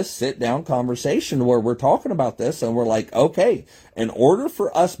honest sit down conversation where we're talking about this and we're like, okay, in order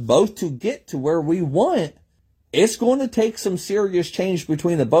for us both to get to where we want, it's going to take some serious change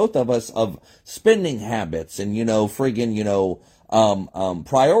between the both of us of spending habits and,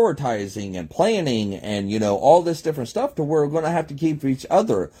 prioritizing and planning and, all this different stuff to where we're going to have to keep each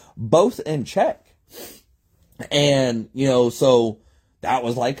other both in check. And, so that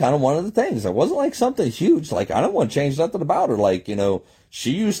was like kind of one of the things. It wasn't like something huge. Like, I don't want to change nothing about her. Like,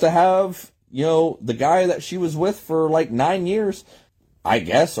 she used to have, the guy that she was with for like 9 years, I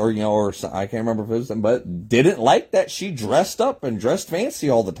guess, or I can't remember if it was him, but didn't like that she dressed up and dressed fancy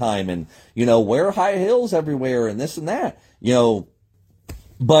all the time and, wear high heels everywhere and this and that,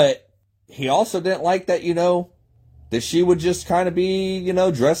 but he also didn't like that, that she would just kind of be,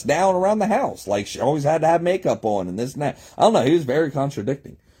 dressed down around the house. Like, she always had to have makeup on and this and that. I don't know. He was very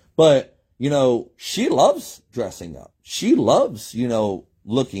contradicting, but, she loves dressing up. She loves,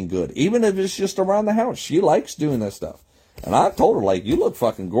 looking good. Even if it's just around the house, she likes doing that stuff. And I told her, like, you look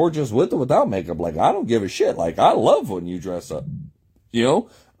fucking gorgeous with or without makeup. Like, I don't give a shit. Like, I love when you dress up.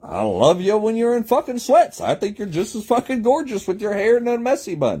 I love you when you're in fucking sweats. I think you're just as fucking gorgeous with your hair in a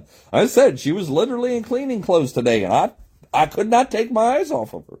messy bun. I said she was literally in cleaning clothes today, and I could not take my eyes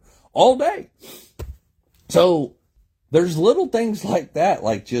off of her all day. So there's little things like that,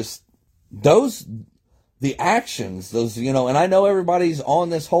 like just the actions, and I know everybody's on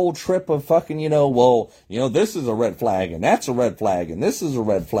this whole trip of fucking, this is a red flag, and that's a red flag, and this is a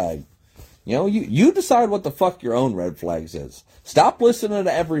red flag. You decide what the fuck your own red flags is. Stop listening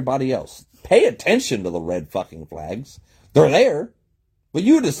to everybody else. Pay attention to the red fucking flags. They're there, but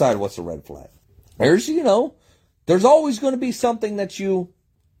you decide what's a red flag. There's always going to be something that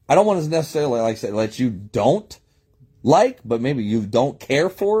I don't want to necessarily like say that you don't like, but maybe you don't care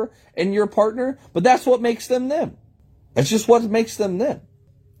for in your partner, but that's what makes them them. That's just what makes them them.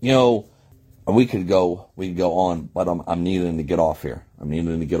 We could go on, but I'm needing to get off here.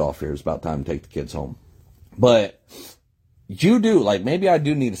 It's about time to take the kids home. But you do, like, maybe I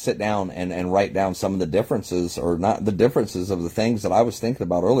do need to sit down and write down some of the differences, or not the differences of the things that I was thinking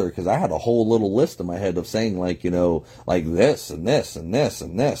about earlier, because I had a whole little list in my head of saying, like, like this and this and this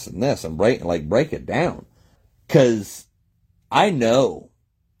and this and this, and break it down. Because I know,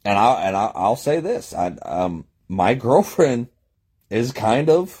 and I'll say this, my girlfriend is kind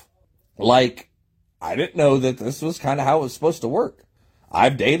of like, I didn't know that this was kind of how it was supposed to work.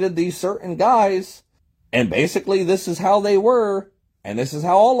 I've dated these certain guys, and basically this is how they were, and this is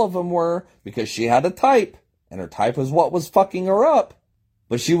how all of them were, because she had a type, and her type was what was fucking her up.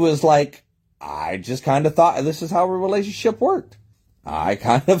 But she was like, I just kind of thought this is how a relationship worked. I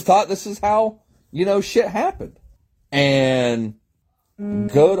kind of thought this is how, shit happened. And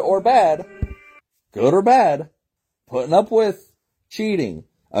good or bad, putting up with cheating,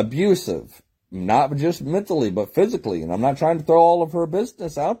 abusive, not just mentally, but physically. And I'm not trying to throw all of her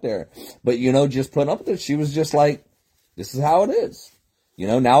business out there, but, just putting up with it. She was just like, this is how it is.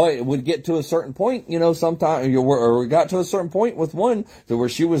 Now it would get to a certain point, sometime, or we got to a certain point with one to where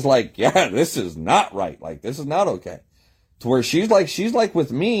she was like, yeah, this is not right. Like, this is not okay. To where she's like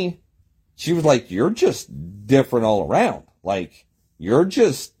with me, she was like, you're just different all around. Like, you're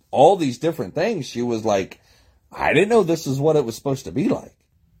just all these different things. She was like, I didn't know this is what it was supposed to be like.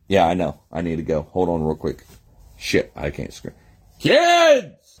 Yeah, I know. I need to go. Hold on real quick. Shit, I can't scream.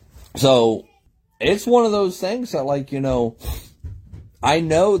 Kids! So, it's one of those things that, like, I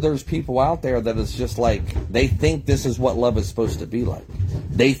know there's people out there that is just like, they think this is what love is supposed to be like.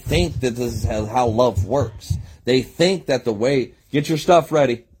 They think that this is how love works. They think that the way, get your stuff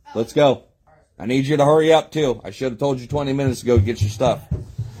ready. Let's go. I need you to hurry up too. I should have told you 20 minutes ago, get your stuff.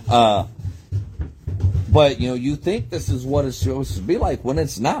 But, you think this is what it's supposed to be like when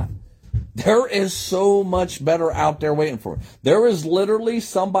it's not. There is so much better out there waiting for you. There is literally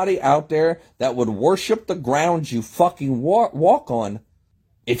somebody out there that would worship the ground you fucking walk on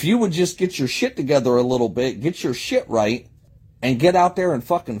if you would just get your shit together a little bit, get your shit right, and get out there and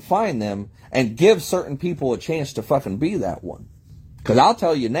fucking find them and give certain people a chance to fucking be that one. Because I'll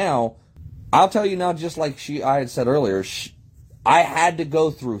tell you now, just like I had said earlier, I had to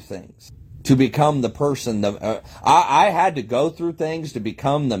go through things to become the person. I had to go through things to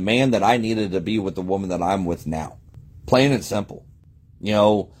become the man that I needed to be with the woman that I'm with now. Plain and simple.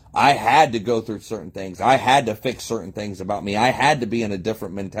 I had to go through certain things. I had to fix certain things about me. I had to be in a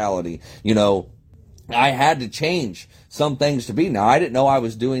different mentality. I had to change some things to be. Now, I didn't know I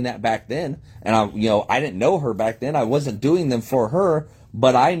was doing that back then. And I didn't know her back then. I wasn't doing them for her.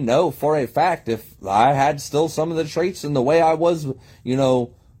 But I know for a fact if I had still some of the traits in the way I was,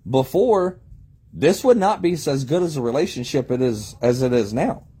 before, this would not be as good as a relationship as it is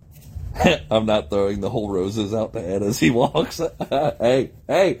now. I'm not throwing the whole roses out the head as he walks.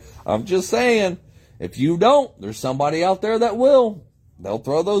 Hey, I'm just saying, if you don't, there's somebody out there that will. They'll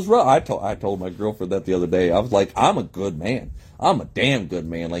throw those roses. I told my girlfriend that the other day. I was like, I'm a good man. I'm a damn good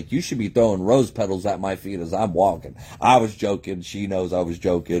man. Like, you should be throwing rose petals at my feet as I'm walking. I was joking. She knows I was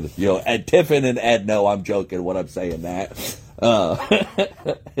joking. And Tiffin and Ed know I'm joking when I'm saying that.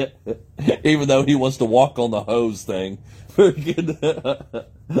 Even though he wants to walk on the hose thing.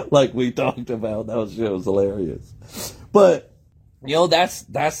 Like we talked about. That was hilarious. But, that's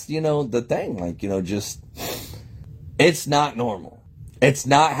the thing. Like, just, it's not normal. It's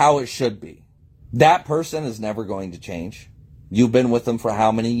not how it should be. That person is never going to change. You've been with them for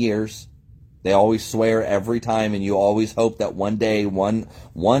how many years? They always swear every time, and you always hope that one day,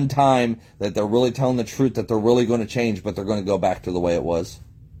 one time, that they're really telling the truth, that they're really going to change, but they're going to go back to the way it was.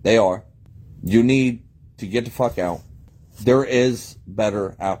 They are. You need to get the fuck out. There is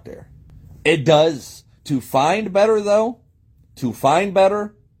better out there. It does. To find better, though,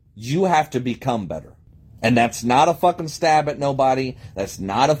 you have to become better. And that's not a fucking stab at nobody. That's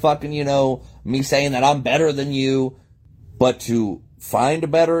not a fucking, me saying that I'm better than you. But to find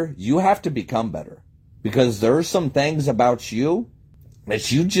better, you have to become better. Because there's some things about you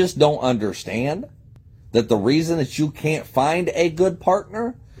that you just don't understand. That the reason that you can't find a good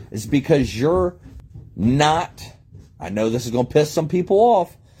partner is because you're not, I know this is going to piss some people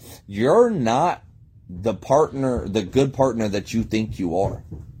off, you're not the good partner that you think you are.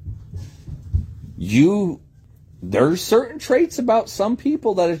 There's certain traits about some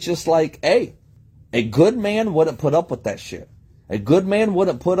people that it's just like, hey, a good man wouldn't put up with that shit. A good man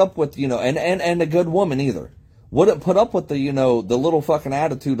wouldn't put up with, and a good woman either, wouldn't put up with the little fucking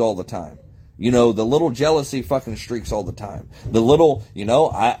attitude all the time. The little jealousy fucking streaks all the time. The little,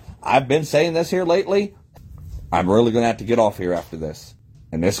 I've been saying this here lately. I'm really going to have to get off here after this.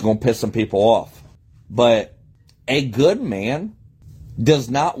 And this is going to piss some people off. But a good man does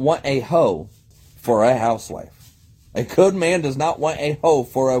not want a hoe for a housewife. A good man does not want a hoe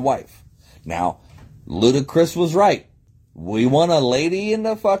for a wife. Now, Ludacris was right. We want a lady in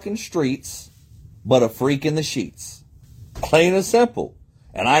the fucking streets, but a freak in the sheets. Plain and simple.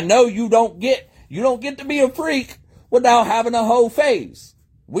 And I know you don't get to be a freak without having a hoe phase.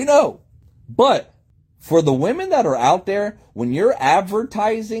 We know. But for the women that are out there, when you're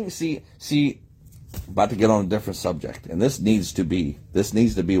advertising, see, about to get on a different subject, and this needs to be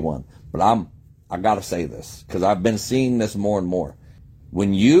one. But I gotta say this, because I've been seeing this more and more.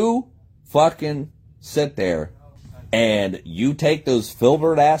 When you fucking sit there and you take those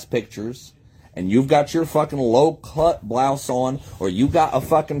filtered ass pictures and you've got your fucking low-cut blouse on, or you got a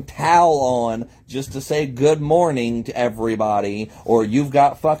fucking towel on just to say good morning to everybody, or you've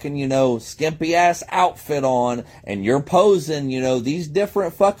got fucking, skimpy-ass outfit on, and you're posing, these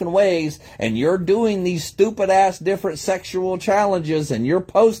different fucking ways, and you're doing these stupid-ass different sexual challenges, and you're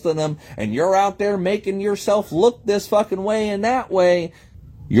posting them, and you're out there making yourself look this fucking way and that way,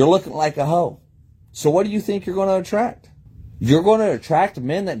 you're looking like a hoe. So what do you think you're going to attract? You're going to attract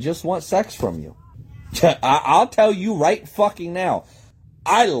men that just want sex from you. I'll tell you right fucking now.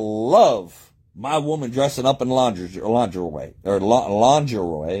 I love my woman dressing up in lingerie.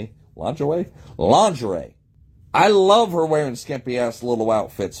 I love her wearing skimpy ass little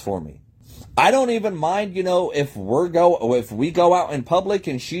outfits for me. I don't even mind, if we go out in public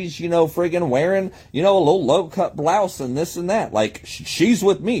and she's, friggin' wearing, a little low cut blouse and this and that. Like, she's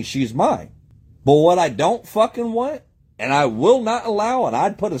with me. She's mine. But what I don't fucking want, and I will not allow, and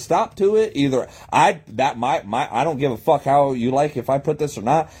I'd put a stop to it, either I don't give a fuck how you like if I put this or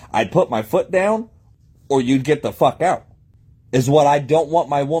not, I'd put my foot down, or you'd get the fuck out. Is what I don't want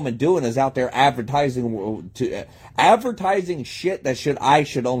my woman doing, is out there advertising shit that I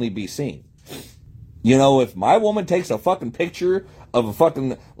should only be seeing. If my woman takes a fucking picture of a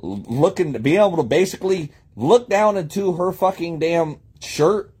fucking being able to basically look down into her fucking damn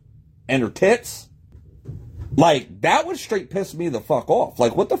shirt and her tits, like, that would straight piss me the fuck off.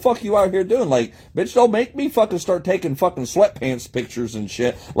 Like, what the fuck you out here doing? Like, bitch, don't make me fucking start taking fucking sweatpants pictures and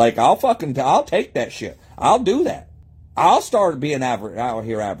shit. Like, I'll take that shit. I'll do that. I'll start being out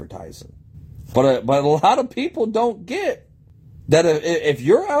here advertising. But a lot of people don't get that if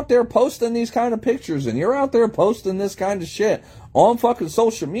you're out there posting these kind of pictures and you're out there posting this kind of shit on fucking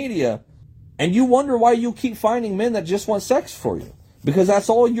social media, and you wonder why you keep finding men that just want sex for you. Because that's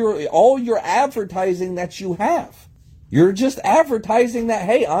all your advertising that you have. You're just advertising that,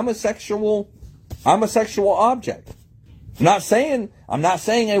 hey, I'm a sexual object. I'm not saying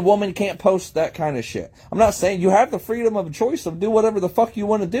a woman can't post that kind of shit. I'm not saying you have the freedom of choice of do whatever the fuck you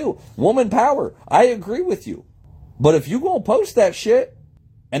want to do. Woman power. I agree with you. But if you gonna post that shit,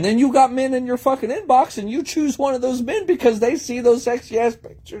 and then you got men in your fucking inbox and you choose one of those men because they see those sexy ass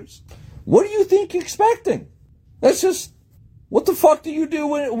pictures, what do you think you're expecting? That's just... What the fuck do you do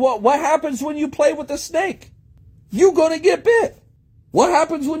what happens when you play with a snake? You're gonna get bit. What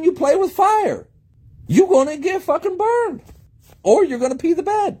happens when you play with fire? You're gonna get fucking burned. Or you're gonna pee the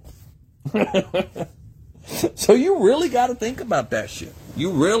bed. So you really gotta think about that shit.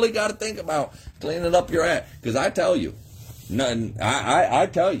 You really gotta think about cleaning up your ass. Because I tell you, I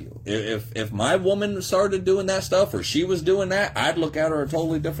tell you, if my woman started doing that stuff, or she was doing that, I'd look at her a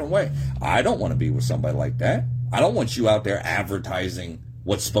totally different way. I don't want to be with somebody like that. I don't want you out there advertising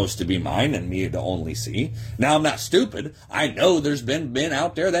what's supposed to be mine and me to only see. Now, I'm not stupid. I know there's been men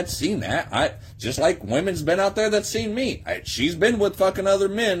out there that's seen that. Just like women's been out there that's seen me. She's been with fucking other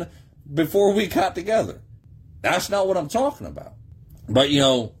men before we got together. That's not what I'm talking about. But,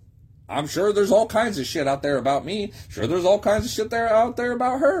 I'm sure there's all kinds of shit out there about me. Sure, there's all kinds of shit out there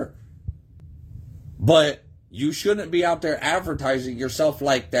about her. But you shouldn't be out there advertising yourself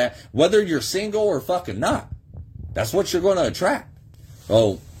like that, whether you're single or fucking not. That's what you're going to attract.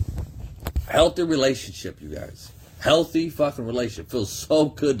 Oh, healthy relationship, you guys. Healthy fucking relationship. Feels so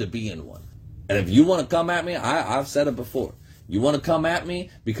good to be in one. And if you want to come at me, I've said it before. You want to come at me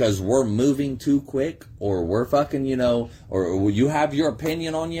because we're moving too quick, or we're fucking, or you have your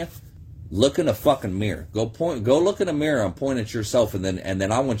opinion on you, look in a fucking mirror. Go look in a mirror and point at yourself, and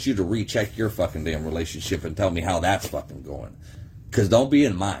then I want you to recheck your fucking damn relationship and tell me how that's fucking going. Because don't be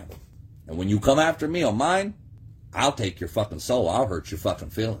in mine. And when you come after me on mine, I'll take your fucking soul. I'll hurt your fucking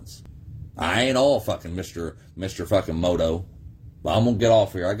feelings. I ain't all fucking Mr. fucking Moto. But I'm gonna get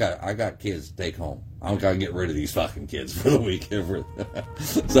off here. I got kids to take home. I'm gonna get rid of these fucking kids for the weekend.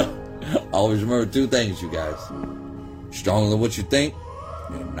 So always remember two things, you guys. Stronger than what you think,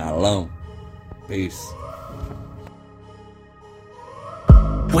 and you're not alone. Peace.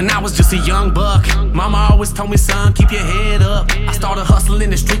 When I was just a young buck, mama always told me, son, keep your head up. I started hustling in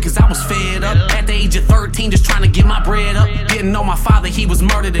the street cause I was fed up. At the age of 13, just trying to get my bread up. Didn't know my father, he was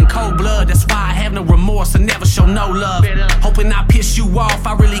murdered in cold blood. That's why I have no remorse and never show no love. Hoping I piss you off,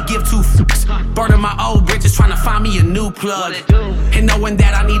 I really give two fucks. Burning my old bridges, trying to find me a new plug. And knowing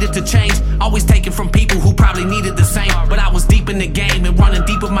that I needed to change, always taking from people who probably needed the same. But I was deep in the game and running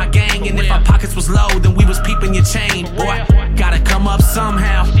deep with my gang. And if our pockets was low, then we was peeping your change. Boy, gotta come up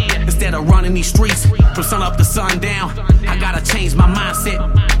somehow. Instead of running these streets from sun up to sundown, I gotta change my mindset.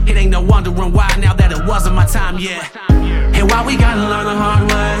 It ain't no wondering why now that it wasn't my time yet. And why we gotta learn the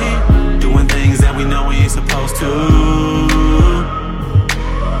hard way, doing things that we know we ain't supposed to.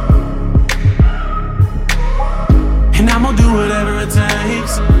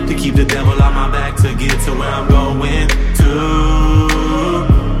 the devil on my back to get to where I'm going to.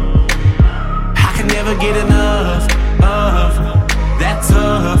 I can never get enough of that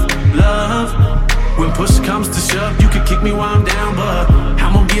tough love. When push comes to shove, you can kick me while I'm down, but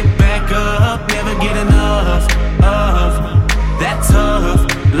I'm gonna get back up. Never get enough of that tough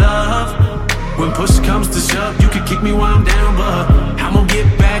love. When push comes to shove, you can kick me while I'm down, but I'm gonna get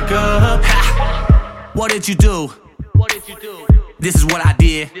back up. Ha! What did you do? What did you do? This is what I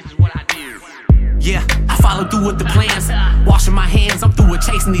did. This is what I did. Yeah, I followed through with the plans. Washing my hands, I'm through with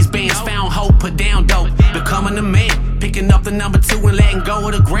chasing these bands. Found hope, put down dope, becoming a man. Picking up the number 2 and letting go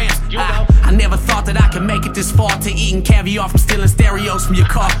of the grams. I never thought that I could make it this far, to eating caviar from stealing stereos from your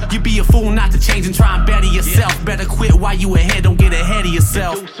car. You'd be a fool not to change and try and better yourself. Better quit while you ahead, don't get ahead of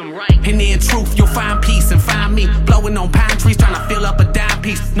yourself. And in truth, you'll find peace and find me blowing on pine trees, trying to fill up a dime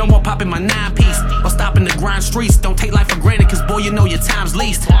piece. No more popping my 9-piece or stopping the grind streets. Don't take life for granted, cause boy, you know your time's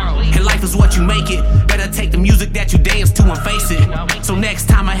least. And life is what you make it. Better take the music that you dance to and face it. So next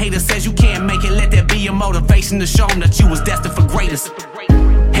time a hater says you can't make it, let that be your motivation to show them that you was destined for greatness.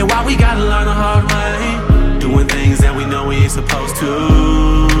 And why we gotta learn the hard way, doing things that we know we ain't supposed to.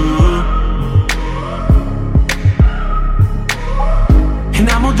 And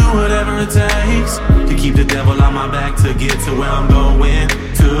I'm gonna do whatever it takes to keep the devil on my back to get to where I'm going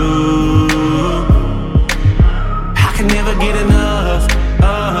to. I can never get enough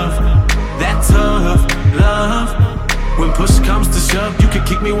of that tough love. When push comes to shove, you can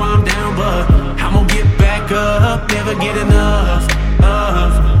kick me while I'm down, but I'm gonna get back up. Never get enough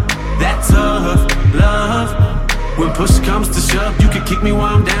of that tough love. When push comes to shove, you can kick me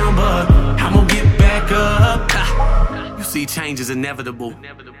while I'm down, but I'm gonna get back up. You see, change is inevitable,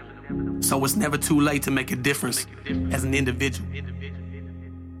 so it's never too late to make a difference as an individual.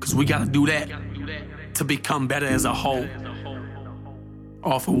 Cause we gotta do that to become better as a whole.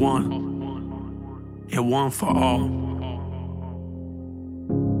 All for one, and one for all.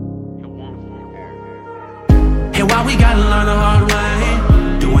 And why we gotta learn the hard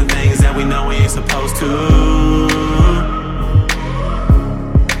way, doing things that we know we ain't supposed to.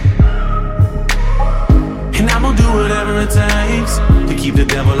 And I'm gonna do whatever it takes to keep the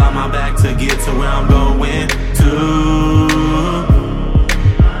devil on my back to get to where I'm going to.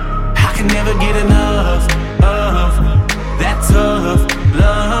 I can never get enough of that tough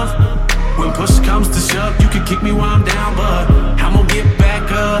love. When push comes to shove, you can kick me while I'm down, but I'm gonna get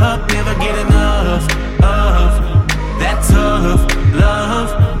back up. Never get enough of that tough love.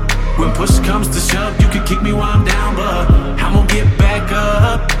 When push comes to shove, you can kick me while I'm down, but I'm gonna get back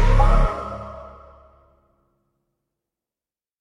up.